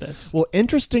play into this? Well,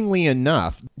 interestingly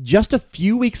enough, just a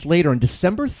few weeks later, on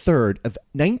December 3rd of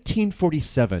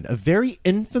 1947, a very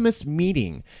infamous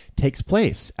meeting takes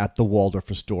place at the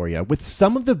Waldorf-Astoria with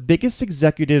some of the biggest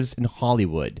executives in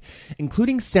Hollywood,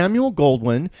 including Samuel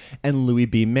Goldwyn and Louis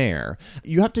B. Mayer.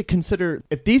 You have to consider,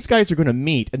 if these guys are going to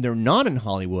meet and they're not in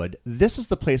Hollywood, this is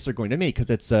the place they're going to meet because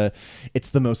it's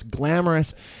the most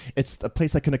glamorous. It's the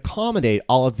place that can accommodate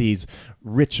all of these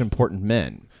rich, important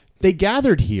men. They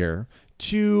gathered here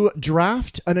to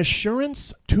draft an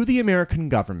assurance to the American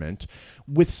government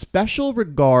with special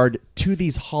regard to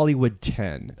these Hollywood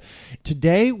 10.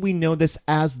 Today, we know this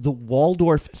as the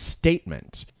Waldorf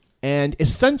Statement. And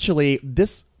essentially,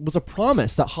 this was a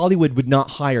promise that Hollywood would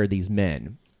not hire these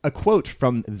men. A quote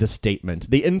from the statement,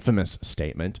 the infamous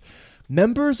statement: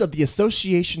 "Members of the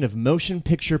Association of Motion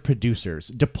Picture Producers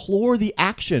deplore the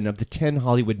action of the 10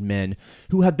 Hollywood men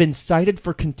who have been cited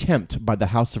for contempt by the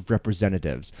House of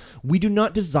Representatives. We do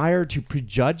not desire to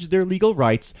prejudge their legal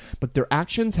rights, but their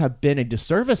actions have been a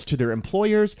disservice to their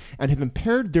employers and have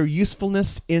impaired their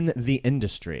usefulness in the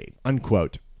industry."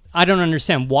 Unquote. I don't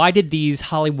understand. Why did these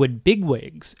Hollywood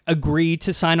bigwigs agree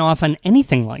to sign off on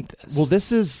anything like this? Well,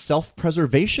 this is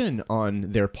self-preservation on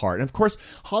their part. And of course,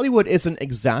 Hollywood isn't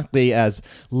exactly as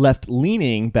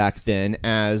left-leaning back then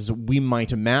as we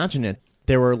might imagine it.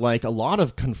 There were a lot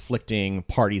of conflicting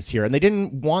parties here, and they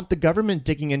didn't want the government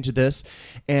digging into this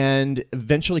and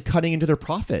eventually cutting into their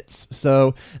profits.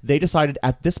 So they decided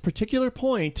at this particular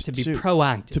point to be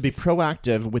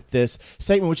proactive with this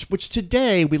statement, which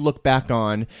today we look back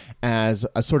on as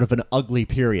a sort of an ugly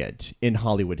period in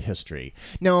Hollywood history.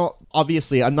 Now,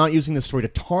 obviously, I'm not using this story to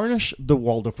tarnish the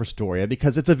Waldorf-Astoria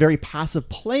because it's a very passive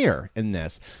player in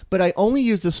this, but I only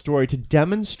use this story to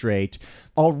demonstrate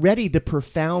already the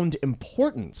profound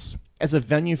importance as a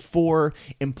venue for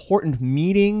important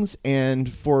meetings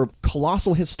and for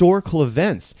colossal historical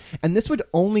events. And this would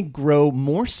only grow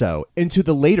more so into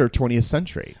the later 20th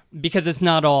century. Because it's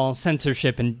not all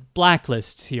censorship and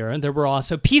blacklists here. There were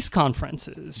also peace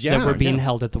conferences that were being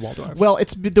held at the Waldorf. Well,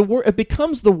 it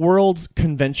becomes the world's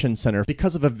convention center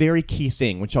because of a very key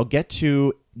thing, which I'll get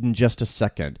to in just a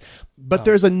second. But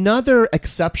there's another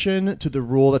exception to the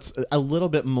rule that's a little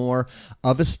bit more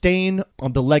of a stain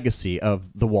on the legacy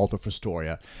of the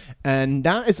Waldorf-Astoria. And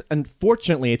that is,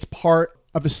 unfortunately, it's part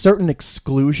of a certain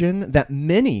exclusion that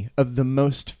many of the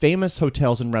most famous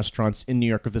hotels and restaurants in New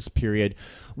York of this period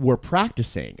were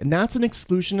practicing. And that's an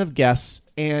exclusion of guests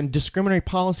and discriminatory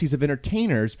policies of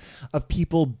entertainers of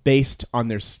people based on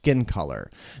their skin color.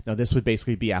 Now, this would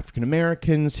basically be African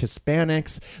Americans,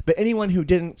 Hispanics, but anyone who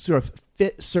didn't sort of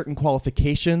fit certain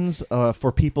qualifications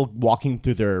for people walking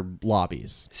through their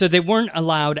lobbies. So they weren't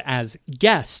allowed as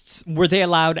guests. Were they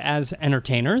allowed as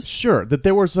entertainers? Sure, that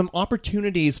there were some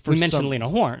opportunities for We mentioned Lena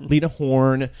Horne. Lena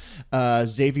Horne,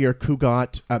 Xavier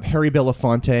Cugat, Harry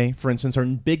Belafonte, for instance, are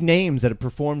big names that have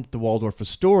performed performed at the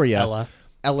Waldorf-Astoria.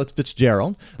 Ella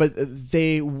Fitzgerald, but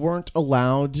they weren't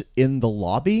allowed in the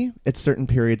lobby at certain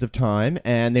periods of time,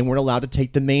 and they weren't allowed to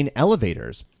take the main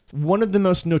elevators. One of the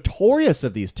most notorious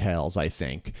of these tales, I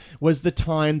think, was the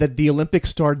time that the Olympic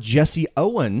star Jesse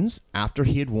Owens, after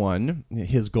he had won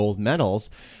his gold medals,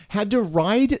 had to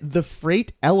ride the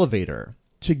freight elevator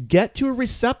to get to a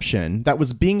reception that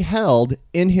was being held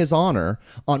in his honor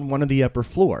on one of the upper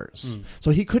floors.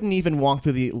 So he couldn't even walk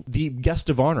through the guest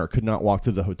of honor could not walk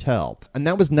through the hotel. And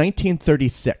that was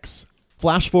 1936.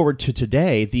 Flash forward to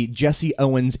today, the Jesse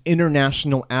Owens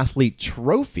International Athlete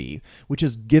Trophy, which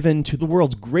is given to the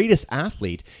world's greatest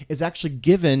athlete, is actually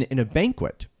given in a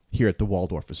banquet here at the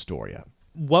Waldorf-Astoria.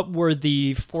 What were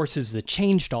the forces that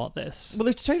changed all this? Well,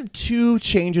 there's kind of two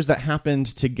changes that happened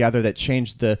together that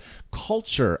changed the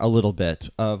culture a little bit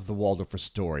of the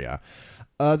Waldorf-Astoria.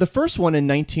 The first one in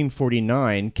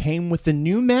 1949 came with the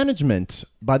new management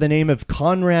by the name of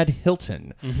Conrad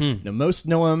Hilton. Now, most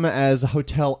know him as a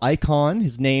hotel icon.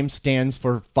 His name stands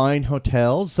for Fine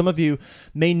Hotels. Some of you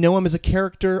may know him as a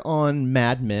character on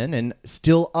Mad Men, and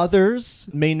still others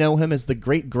may know him as the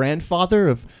great-grandfather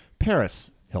of Paris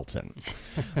Hilton.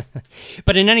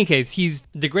 But in any case, he's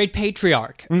the great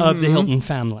patriarch of the Hilton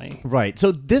family. Right.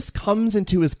 So this comes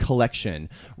into his collection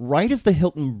right as the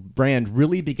Hilton brand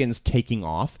really begins taking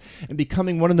off and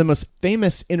becoming one of the most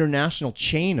famous international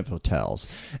chain of hotels.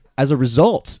 As a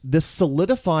result, this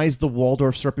solidifies the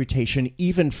Waldorf's reputation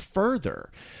even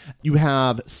further. You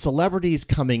have celebrities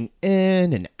coming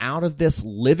in and out of this,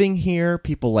 living here,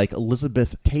 people like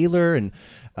Elizabeth Taylor and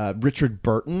Richard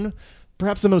Burton.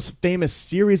 Perhaps the most famous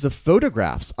series of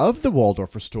photographs of the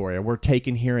Waldorf-Astoria were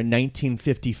taken here in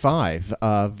 1955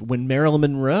 when Marilyn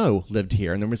Monroe lived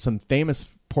here, and there were some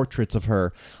famous portraits of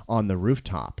her on the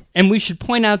rooftop. And we should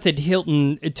point out that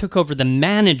Hilton took over the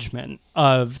management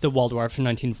of the Waldorf in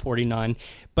 1949,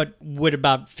 but would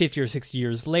about 50 or 60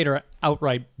 years later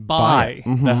outright buy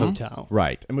the hotel.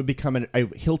 Right, and would become a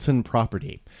Hilton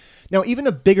property. Now, even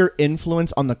a bigger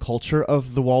influence on the culture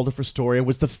of the Waldorf-Astoria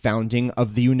was the founding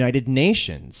of the United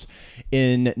Nations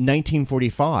in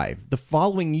 1945. The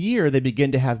following year, they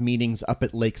began to have meetings up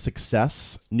at Lake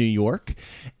Success, New York,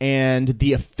 and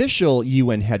the official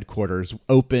UN headquarters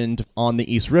opened on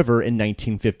the East River in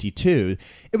 1952.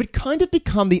 It would kind of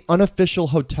become the unofficial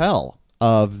hotel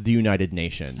of the United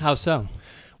Nations. How so?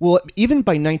 Well, even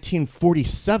by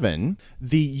 1947,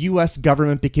 the U.S.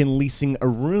 government began leasing a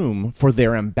room for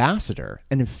their ambassador.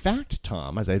 And in fact,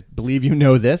 Tom, as I believe you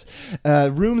know this,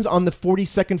 rooms on the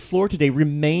 42nd floor today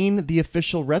remain the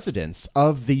official residence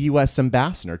of the U.S.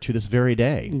 ambassador to this very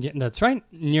day. Yeah, that's right.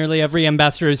 Nearly every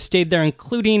ambassador has stayed there,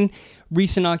 including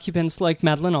recent occupants like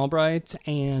Madeleine Albright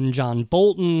and John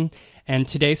Bolton. And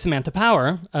today, Samantha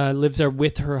Power lives there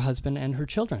with her husband and her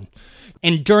children.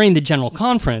 And during the general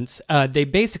conference, they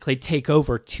basically take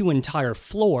over 2 entire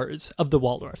floors of the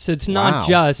Waldorf. So it's not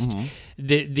just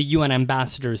the UN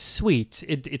ambassador's suite.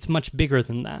 It's much bigger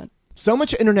than that. So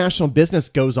much international business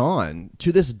goes on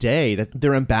to this day that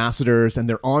their ambassadors and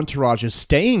their entourages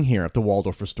staying here at the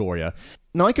Waldorf-Astoria.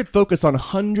 Now, I could focus on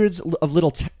hundreds of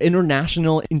little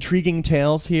international intriguing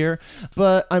tales here,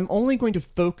 but I'm only going to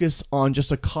focus on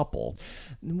just a couple.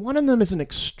 One of them is an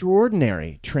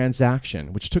extraordinary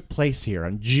transaction which took place here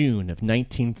in June of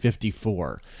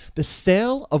 1954. The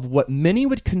sale of what many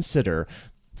would consider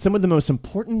some of the most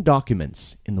important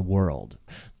documents in the world.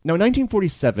 Now, in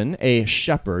 1947, a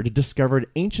shepherd discovered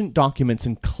ancient documents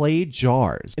in clay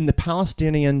jars in the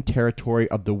Palestinian territory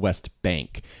of the West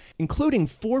Bank, including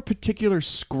 4 particular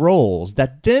scrolls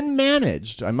that then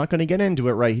managed, I'm not going to get into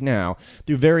it right now,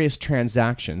 through various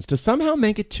transactions to somehow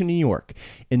make it to New York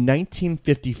in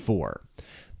 1954.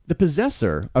 The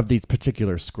possessor of these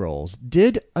particular scrolls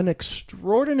did an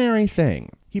extraordinary thing.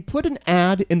 He put an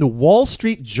ad in the Wall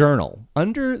Street Journal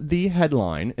under the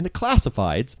headline in the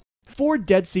classifieds, 4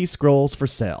 Dead Sea Scrolls for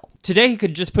sale. Today, he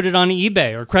could just put it on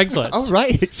eBay or Craigslist. Oh,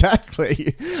 right,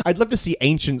 exactly. I'd love to see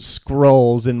ancient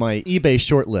scrolls in my eBay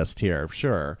shortlist here,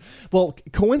 sure. Well,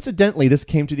 coincidentally, this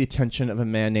came to the attention of a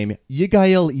man named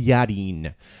Yigael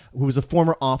Yadin, who was a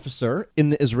former officer in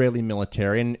the Israeli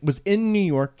military and was in New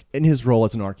York in his role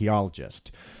as an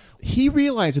archaeologist. He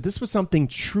realized that this was something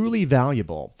truly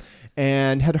valuable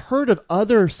and had heard of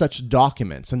other such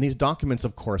documents. And these documents,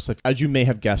 of course, as you may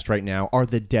have guessed right now, are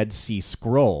the Dead Sea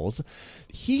Scrolls.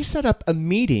 He set up a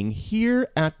meeting here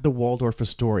at the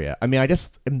Waldorf-Astoria. I mean, I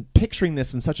just am picturing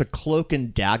this in such a cloak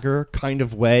and dagger kind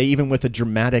of way, even with a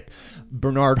dramatic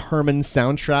Bernard Herrmann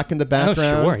soundtrack in the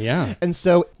background. Oh, sure, yeah. And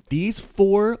so these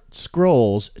 4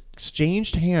 scrolls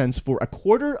exchanged hands for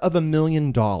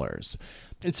 $250,000.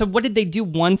 And so what did they do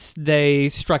once they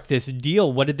struck this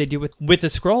deal? What did they do with the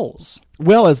scrolls?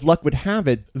 Well, as luck would have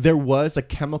it, there was a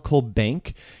chemical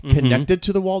bank connected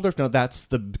to the Waldorf. Now, that's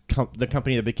the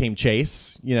company that became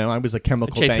Chase. I was a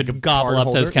chemical Chase bank would gobble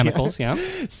up those chemicals, yeah.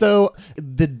 So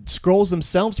the scrolls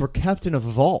themselves were kept in a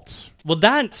vault. Well,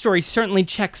 that story certainly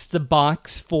checks the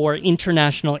box for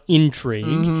international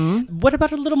intrigue. What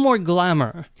about a little more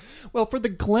glamour? Well, for the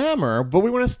glamour, but we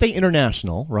want to stay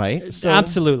international, right?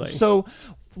 Absolutely. So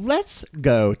let's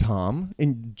go, Tom,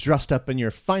 dressed up in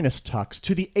your finest tux,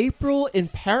 to the April in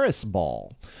Paris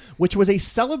ball, which was a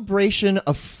celebration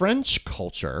of French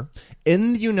culture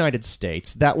in the United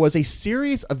States that was a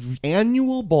series of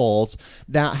annual balls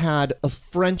that had a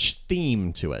French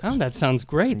theme to it. Oh, that sounds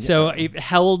great. Yeah. So it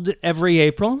held every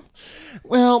April?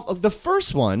 Well, the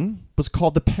first one was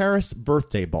called the Paris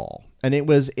Birthday Ball. And it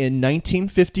was in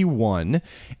 1951,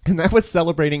 and that was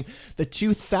celebrating the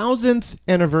 2000th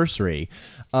anniversary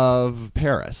of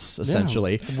Paris,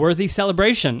 essentially. Yeah, worthy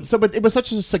celebration. But it was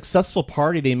such a successful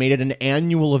party, they made it an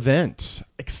annual event.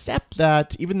 Except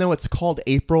that, even though it's called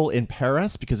April in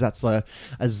Paris, because that's a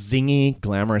zingy,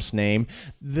 glamorous name,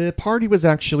 the party was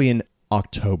actually in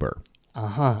October.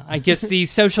 I guess the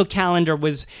social calendar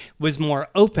was more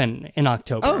open in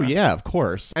October. Oh, yeah, of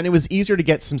course. And it was easier to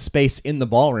get some space in the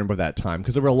ballroom by that time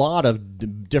because there were a lot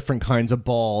of different kinds of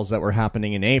balls that were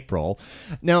happening in April.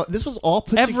 Now, this was all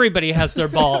put Everybody has their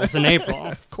balls in April.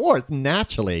 Of course,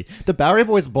 naturally. The Bowery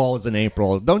Boys ball is in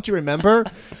April. Don't you remember?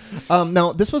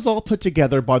 Now, this was all put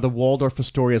together by the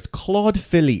Waldorf-Astoria's Claude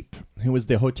Philippe, who was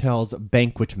the hotel's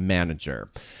banquet manager.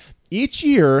 Each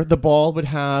year, the ball would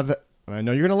have... I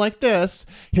know you're going to like this,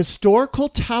 historical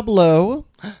tableau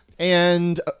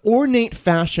and ornate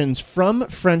fashions from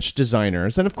French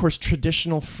designers and, of course,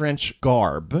 traditional French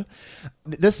garb.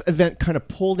 This event kind of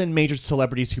pulled in major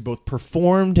celebrities who both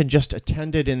performed and just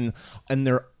attended in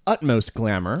their utmost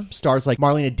glamour, stars like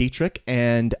Marlene Dietrich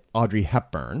and Audrey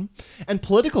Hepburn, and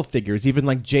political figures even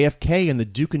like JFK and the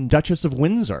Duke and Duchess of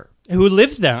Windsor. Who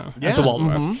lived there at the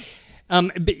Waldorf.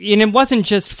 And it wasn't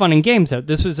just fun and games, though.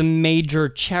 This was a major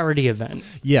charity event.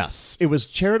 Yes, it was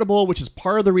charitable, which is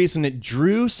part of the reason it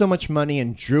drew so much money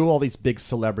and drew all these big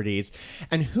celebrities.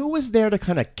 And who was there to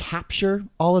kind of capture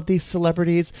all of these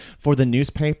celebrities for the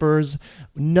newspapers?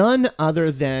 None other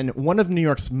than one of New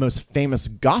York's most famous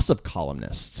gossip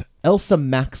columnists, Elsa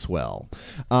Maxwell,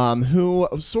 who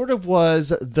sort of was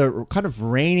the kind of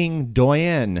reigning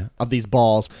doyenne of these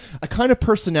balls, a kind of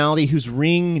personality whose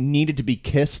ring needed to be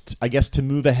kissed, I guess, to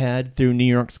move ahead through New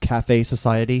York's cafe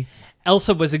society.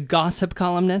 Elsa was a gossip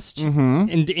columnist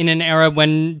in an era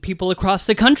when people across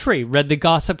the country read the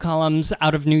gossip columns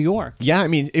out of New York. Yeah, I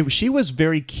mean, she was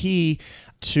very key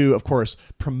to, of course,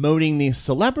 promoting these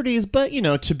celebrities, but,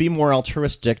 to be more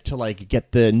altruistic, to,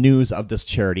 get the news of this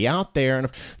charity out there.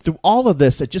 And through all of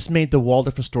this, it just made the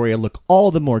Waldorf-Astoria look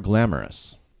all the more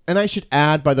glamorous. And I should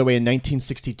add, by the way, in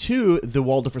 1962, the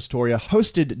Waldorf-Astoria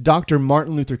hosted Dr.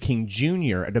 Martin Luther King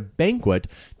Jr. at a banquet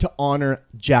to honor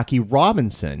Jackie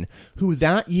Robinson, who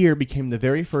that year became the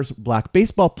very first black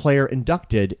baseball player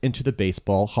inducted into the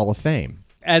Baseball Hall of Fame.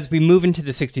 As we move into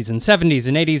the 60s and 70s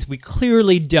and 80s, we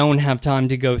clearly don't have time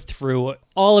to go through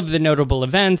all of the notable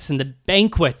events and the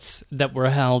banquets that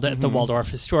were held at the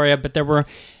Waldorf-Astoria, but there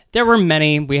were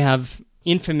many. We have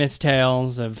infamous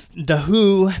tales of The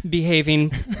Who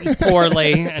behaving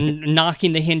poorly and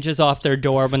knocking the hinges off their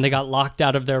door when they got locked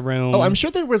out of their room. Oh, I'm sure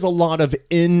there was a lot of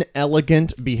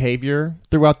inelegant behavior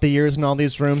throughout the years in all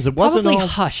these rooms. It wasn't probably all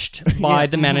hushed by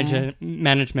the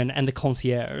management and the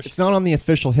concierge. It's not on the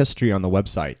official history on the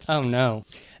website. Oh, no.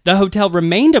 The hotel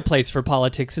remained a place for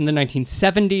politics in the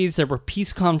 1970s. There were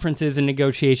peace conferences and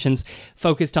negotiations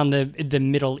focused on the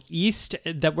Middle East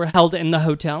that were held in the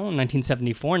hotel in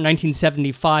 1974. In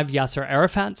 1975, Yasser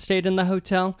Arafat stayed in the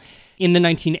hotel. In the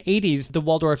 1980s, the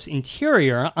Waldorf's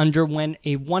interior underwent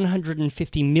a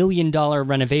 $150 million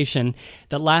renovation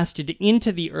that lasted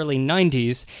into the early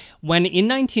 90s, when in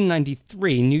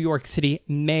 1993, New York City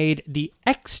made the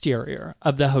exterior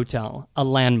of the hotel a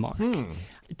landmark.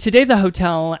 Today, the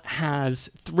hotel has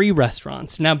 3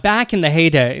 restaurants. Now, back in the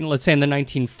heyday, let's say in the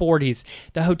 1940s,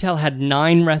 the hotel had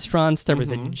 9 restaurants. There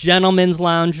was a gentleman's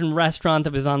lounge and restaurant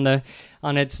that was on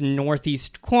its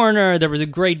northeast corner. There was a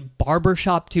great barber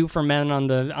shop, too, for men on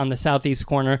the southeast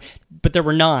corner. But there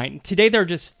were 9. Today, there are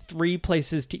just 3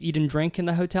 places to eat and drink in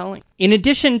the hotel. In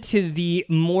addition to the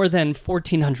more than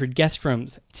 1,400 guest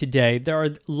rooms today, there are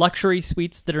luxury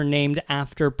suites that are named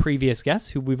after previous guests,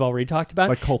 who we've already talked about.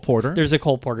 Like Cole Porter. There's a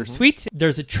Cole Porter suite.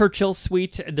 There's a Churchill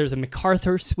suite. There's a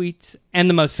MacArthur suite. And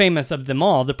the most famous of them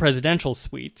all, the presidential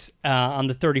suite on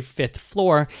the 35th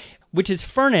floor, which is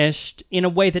furnished in a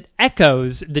way that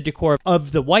echoes the decor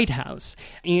of the White House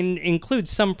and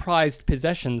includes some prized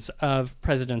possessions of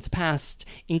presidents past,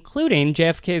 including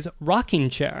JFK's rocking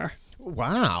chair.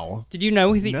 Wow. Did you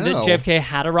know that JFK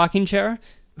had a rocking chair?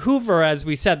 Hoover, as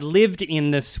we said, lived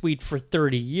in this suite for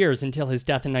 30 years until his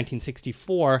death in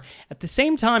 1964. At the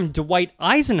same time, Dwight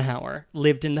Eisenhower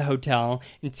lived in the hotel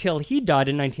until he died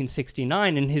in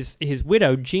 1969, and his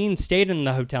widow, Jean, stayed in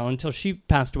the hotel until she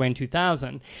passed away in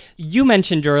 2000. You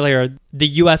mentioned earlier the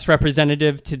U.S.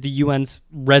 representative to the UN's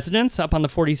residence up on the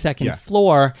 42nd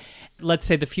floor. Let's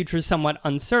say the future is somewhat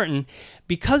uncertain,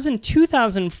 because in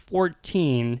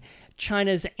 2014...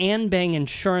 China's Anbang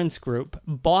Insurance Group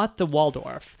bought the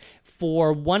Waldorf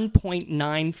for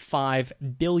 $1.95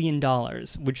 billion,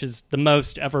 which is the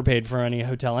most ever paid for any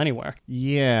hotel anywhere.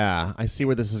 Yeah, I see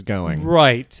where this is going.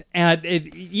 Right. And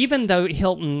even though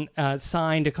Hilton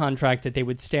signed a contract that they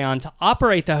would stay on to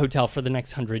operate the hotel for the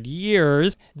next 100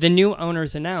 years, the new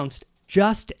owners announced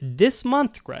just this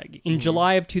month, Greg, in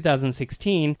July of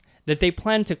 2016, that they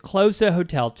plan to close the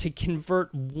hotel to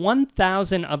convert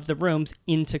 1,000 of the rooms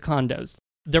into condos.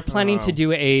 They're planning to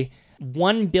do a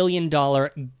 $1 billion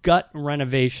gut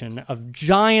renovation of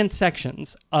giant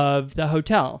sections of the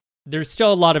hotel. There's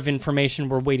still a lot of information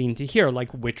we're waiting to hear,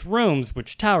 like which rooms,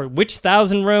 which tower, which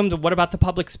 1,000 rooms, what about the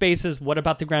public spaces, what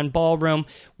about the grand ballroom,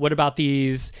 what about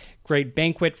these great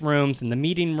banquet rooms and the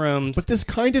meeting rooms. But this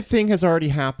kind of thing has already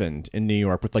happened in New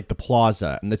York with like the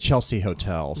Plaza and the Chelsea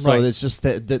Hotel. So Right. it's just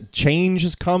that the change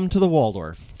has come to the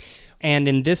Waldorf. And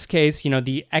in this case,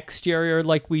 the exterior,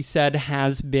 like we said,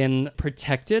 has been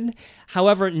protected.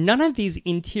 However, none of these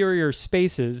interior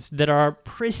spaces that are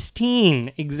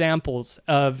pristine examples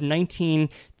of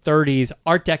 1930s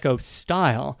Art Deco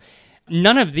style,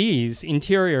 none of these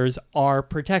interiors are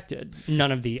protected.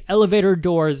 None of the elevator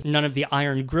doors, none of the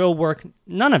iron grill work,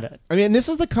 none of it. I mean, this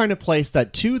is the kind of place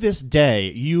that to this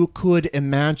day you could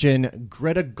imagine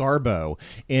Greta Garbo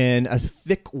in a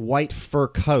thick white fur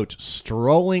coat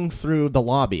strolling through the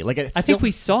lobby. I think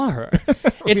we saw her.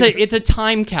 It's a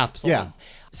time capsule. Yeah.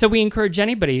 So we encourage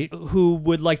anybody who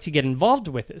would like to get involved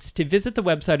with this to visit the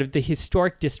website of the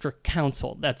Historic District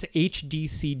Council. That's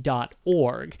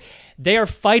hdc.org. They are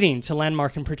fighting to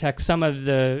landmark and protect some of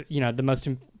the most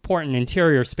important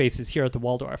interior spaces here at the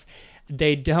Waldorf.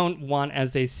 They don't want,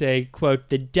 as they say, quote,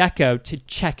 the deco to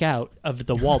check out of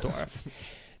the Waldorf.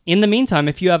 In the meantime,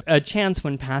 if you have a chance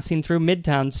when passing through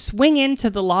Midtown, swing into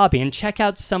the lobby and check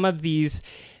out some of these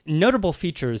notable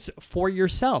features for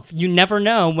yourself. You never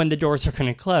know when the doors are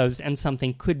going to close and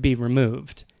something could be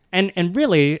removed. And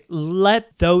really,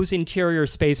 let those interior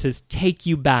spaces take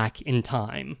you back in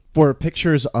time. For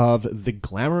pictures of the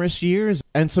glamorous years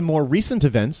and some more recent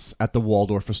events at the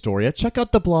Waldorf-Astoria, check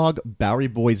out the blog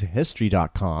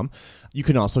BoweryBoysHistory.com. You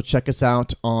can also check us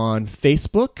out on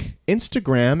Facebook,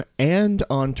 Instagram, and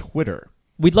on Twitter.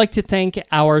 We'd like to thank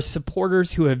our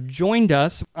supporters who have joined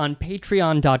us on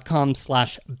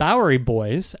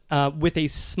patreon.com/BoweryBoys with a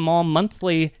small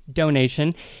monthly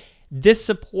donation. This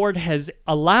support has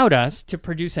allowed us to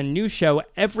produce a new show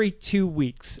every 2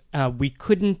 weeks. We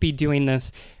couldn't be doing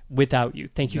this without you.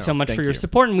 Thank you so much for your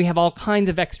support, and we have all kinds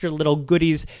of extra little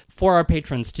goodies for our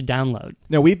patrons to download.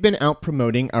 Now, we've been out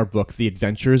promoting our book, The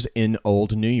Adventures in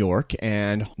Old New York,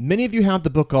 and many of you have the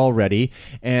book already,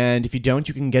 and if you don't,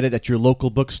 you can get it at your local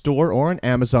bookstore or on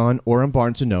Amazon or on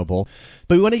Barnes & Noble.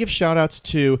 But we want to give shout-outs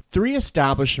to 3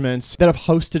 establishments that have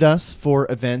hosted us for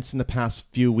events in the past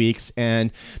few weeks,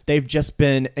 and they've just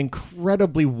been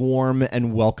incredibly warm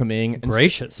and welcoming.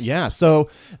 Gracious. So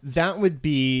that would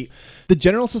be the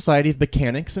General Society of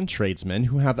Mechanics and Tradesmen,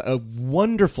 who have a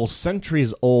wonderful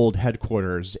centuries-old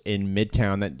headquarters in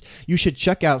Midtown that you should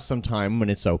check out sometime when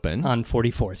it's open. On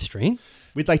 44th Street.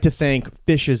 We'd like to thank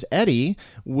Fish's Eddy,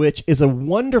 which is a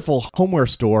wonderful homeware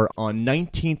store on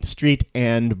 19th Street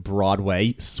and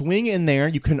Broadway. Swing in there.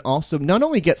 You can also not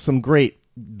only get some great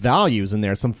values in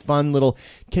there, some fun little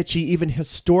kitschy, even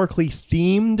historically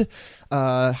themed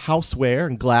houseware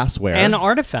and glassware. And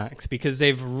artifacts, because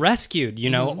they've rescued,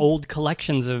 old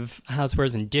collections of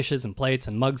housewares and dishes and plates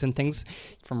and mugs and things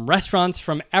from restaurants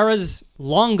from eras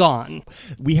long gone.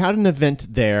 We had an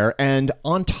event there, and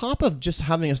on top of just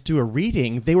having us do a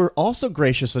reading, they were also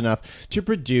gracious enough to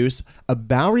produce a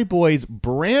Bowery Boys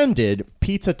branded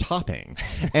pizza topping.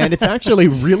 And it's actually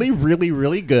really, really,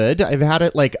 really good. I've had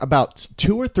it like about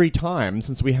 2 or 3 times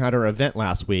since we had our event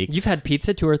last week. You've had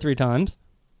pizza 2 or 3 times?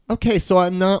 Okay, so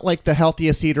I'm not like the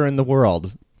healthiest eater in the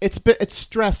world. It's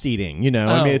stress eating,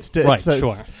 I mean, it's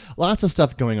lots of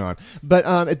stuff going on. But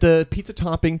the pizza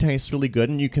topping tastes really good,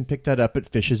 and you can pick that up at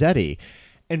Fish's Eddy.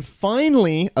 And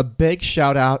finally, a big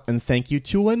shout out and thank you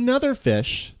to another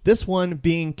fish, this one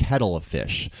being Kettle of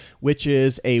Fish, which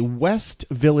is a West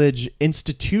Village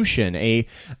institution, a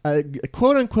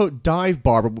quote-unquote dive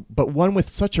bar, but one with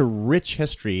such a rich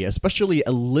history, especially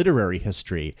a literary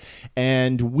history.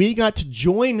 And we got to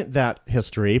join that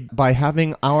history by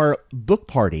having our book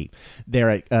party there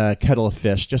at Kettle of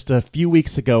Fish just a few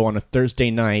weeks ago on a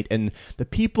Thursday night. And the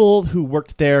people who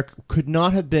worked there could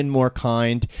not have been more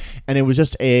kind, and it was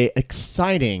just a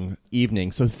exciting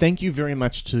evening. So thank you very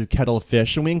much to Kettle of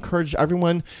Fish, and we encourage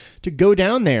everyone to go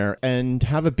down there and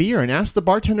have a beer and ask the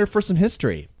bartender for some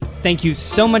history. Thank you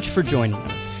so much for joining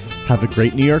us. Have a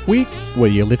great New York week,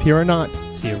 whether you live here or not.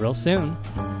 See you real soon.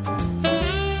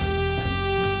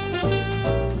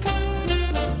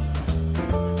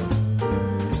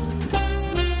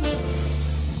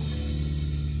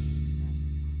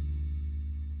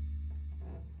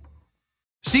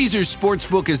 Caesars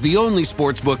Sportsbook is the only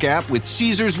sportsbook app with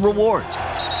Caesars Rewards.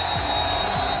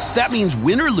 That means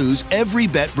win or lose, every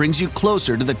bet brings you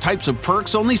closer to the types of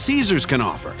perks only Caesars can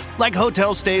offer, like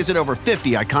hotel stays at over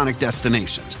 50 iconic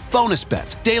destinations, bonus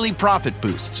bets, daily profit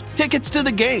boosts, tickets to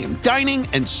the game, dining,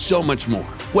 and so much more.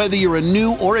 Whether you're a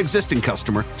new or existing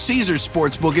customer, Caesars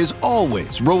Sportsbook is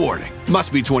always rewarding.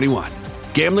 Must be 21.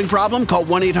 Gambling problem? Call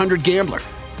 1-800-GAMBLER.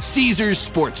 Caesars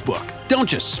Sportsbook. Don't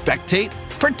just spectate,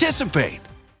 participate.